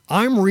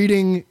 I'm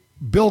reading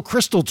Bill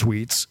Kristol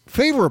tweets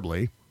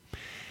favorably.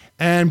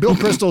 And Bill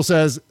Kristol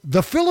says,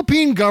 the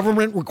Philippine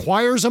government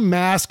requires a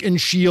mask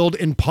and shield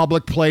in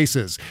public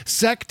places.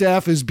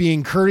 SecDef is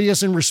being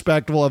courteous and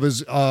respectful of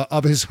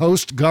his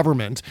host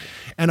government.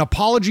 An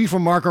apology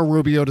from Marco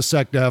Rubio to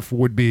SecDef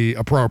would be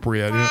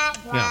appropriate.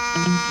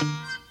 Yeah.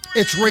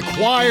 It's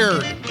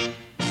required.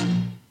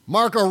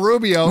 Marco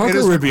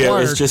Rubio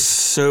is just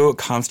so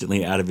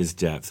constantly out of his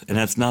depth, and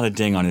that's not a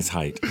ding on his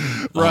height.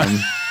 Right.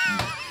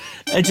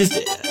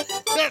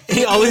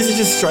 He always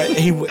just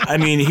he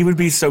would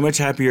be so much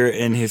happier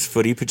in his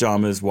footy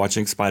pajamas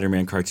watching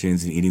Spider-Man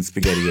cartoons and eating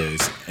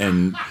SpaghettiOs.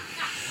 And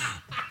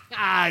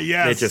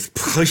yes. They just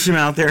push him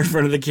out there in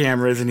front of the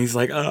cameras, and he's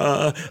like,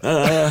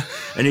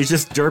 and he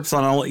just derps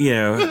on all,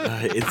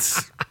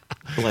 it's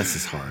bless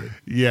his heart.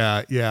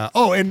 Yeah.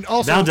 Oh, and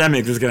also Val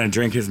Demings is going to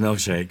drink his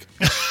milkshake.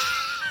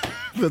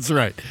 That's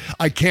right.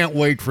 I can't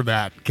wait for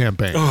that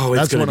campaign. Oh,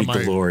 it's going to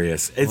be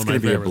glorious. It's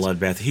going to be a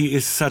bloodbath. He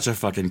is such a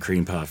fucking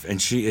cream puff,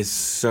 and she is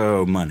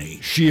so money.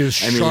 She is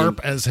sharp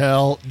as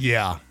hell.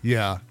 Yeah.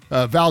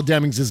 Val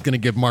Demings is going to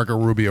give Marco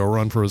Rubio a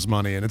run for his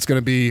money, and it's going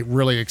to be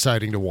really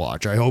exciting to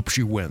watch. I hope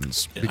she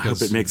wins. I hope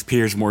it makes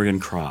Piers Morgan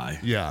cry.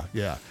 Yeah.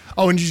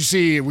 Oh, and did you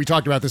see, we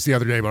talked about this the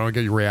other day, but I want to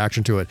get your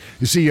reaction to it.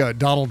 You see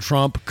Donald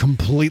Trump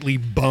completely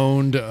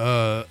boned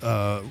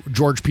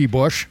George P.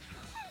 Bush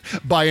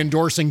by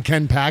endorsing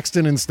Ken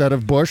Paxton instead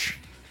of Bush.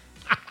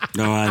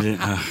 No, I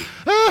didn't.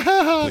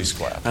 Please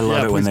clap. I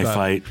love it when they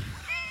fight.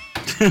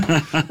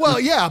 Well,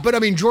 yeah, but I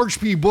mean, George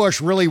P. Bush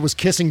really was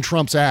kissing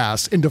Trump's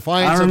ass in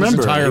defiance of his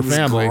entire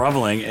family.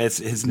 Groveling.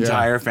 His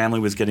entire family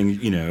was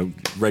getting,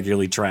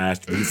 regularly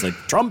trashed. And he's like,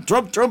 Trump,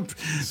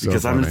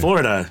 because I'm in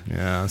Florida.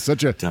 Yeah,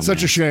 such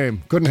a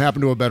shame. Couldn't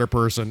happen to a better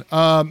person.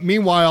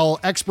 Meanwhile,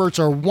 experts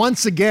are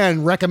once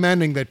again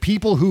recommending that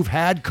people who've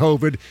had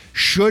COVID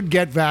should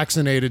get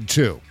vaccinated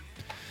too.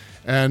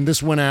 And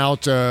this went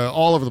out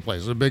all over the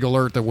place. A big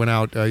alert that went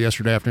out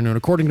yesterday afternoon.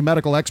 According to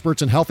medical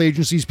experts and health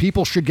agencies,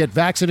 people should get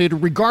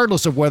vaccinated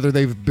regardless of whether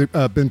they've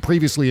been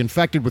previously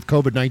infected with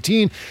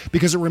COVID-19,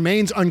 because it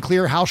remains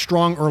unclear how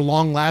strong or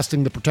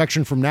long-lasting the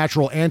protection from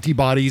natural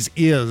antibodies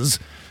is.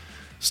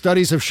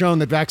 Studies have shown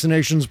that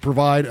vaccinations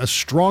provide a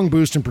strong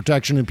boost in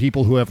protection in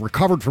people who have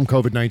recovered from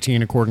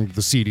COVID-19, according to the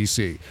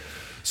CDC.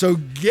 So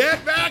get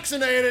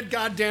vaccinated,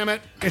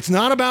 goddammit. It's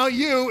not about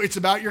you. It's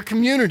about your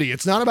community.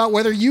 It's not about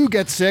whether you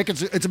get sick.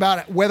 It's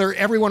about whether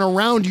everyone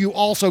around you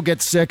also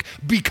gets sick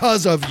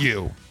because of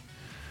you.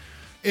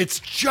 It's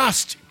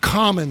just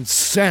common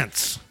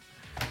sense.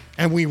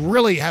 And we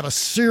really have a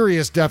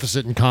serious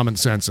deficit in common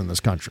sense in this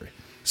country.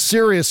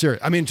 Serious.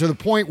 I mean, to the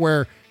point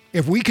where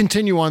if we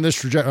continue on this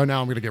trajectory,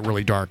 now I'm going to get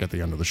really dark at the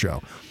end of the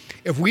show.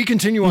 If we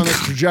continue on this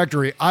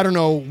trajectory, I don't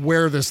know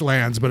where this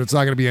lands, but it's not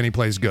going to be any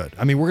place good.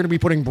 I mean, we're going to be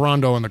putting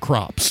Brondo in the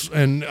crops,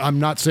 and I'm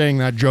not saying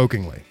that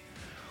jokingly.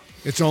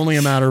 It's only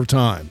a matter of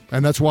time,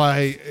 and that's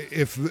why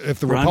if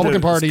the Republican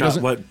Party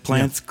doesn't, what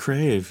plants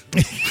crave.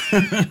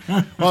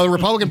 Well, the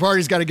Republican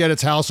Party's got to get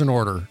its house in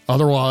order.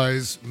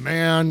 Otherwise,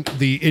 man,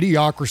 the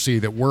idiocracy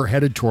that we're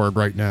headed toward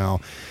right now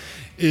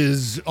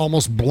is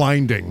almost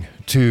blinding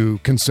to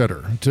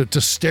consider. To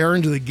stare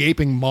into the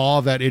gaping maw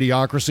of that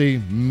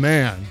idiocracy,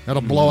 man,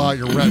 that'll blow out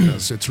your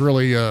retinas. It's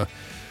really a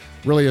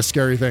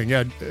scary thing.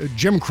 Yeah,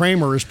 Jim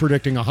Cramer is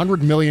predicting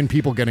 100 million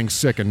people getting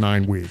sick in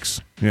 9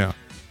 weeks. Yeah.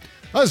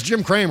 That's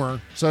Jim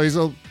Cramer, so he's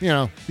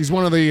he's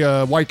one of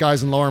the white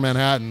guys in Lower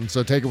Manhattan,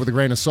 so take it with a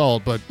grain of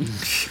salt, but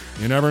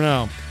you never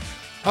know.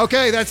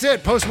 Okay, that's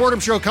it.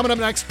 Postmortem show coming up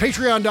next.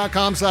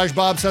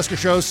 Patreon.com/Bob Cesca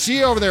Show. See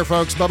you over there,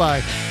 folks.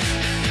 Bye-bye.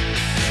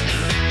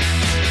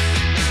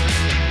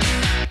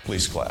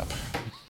 Please clap.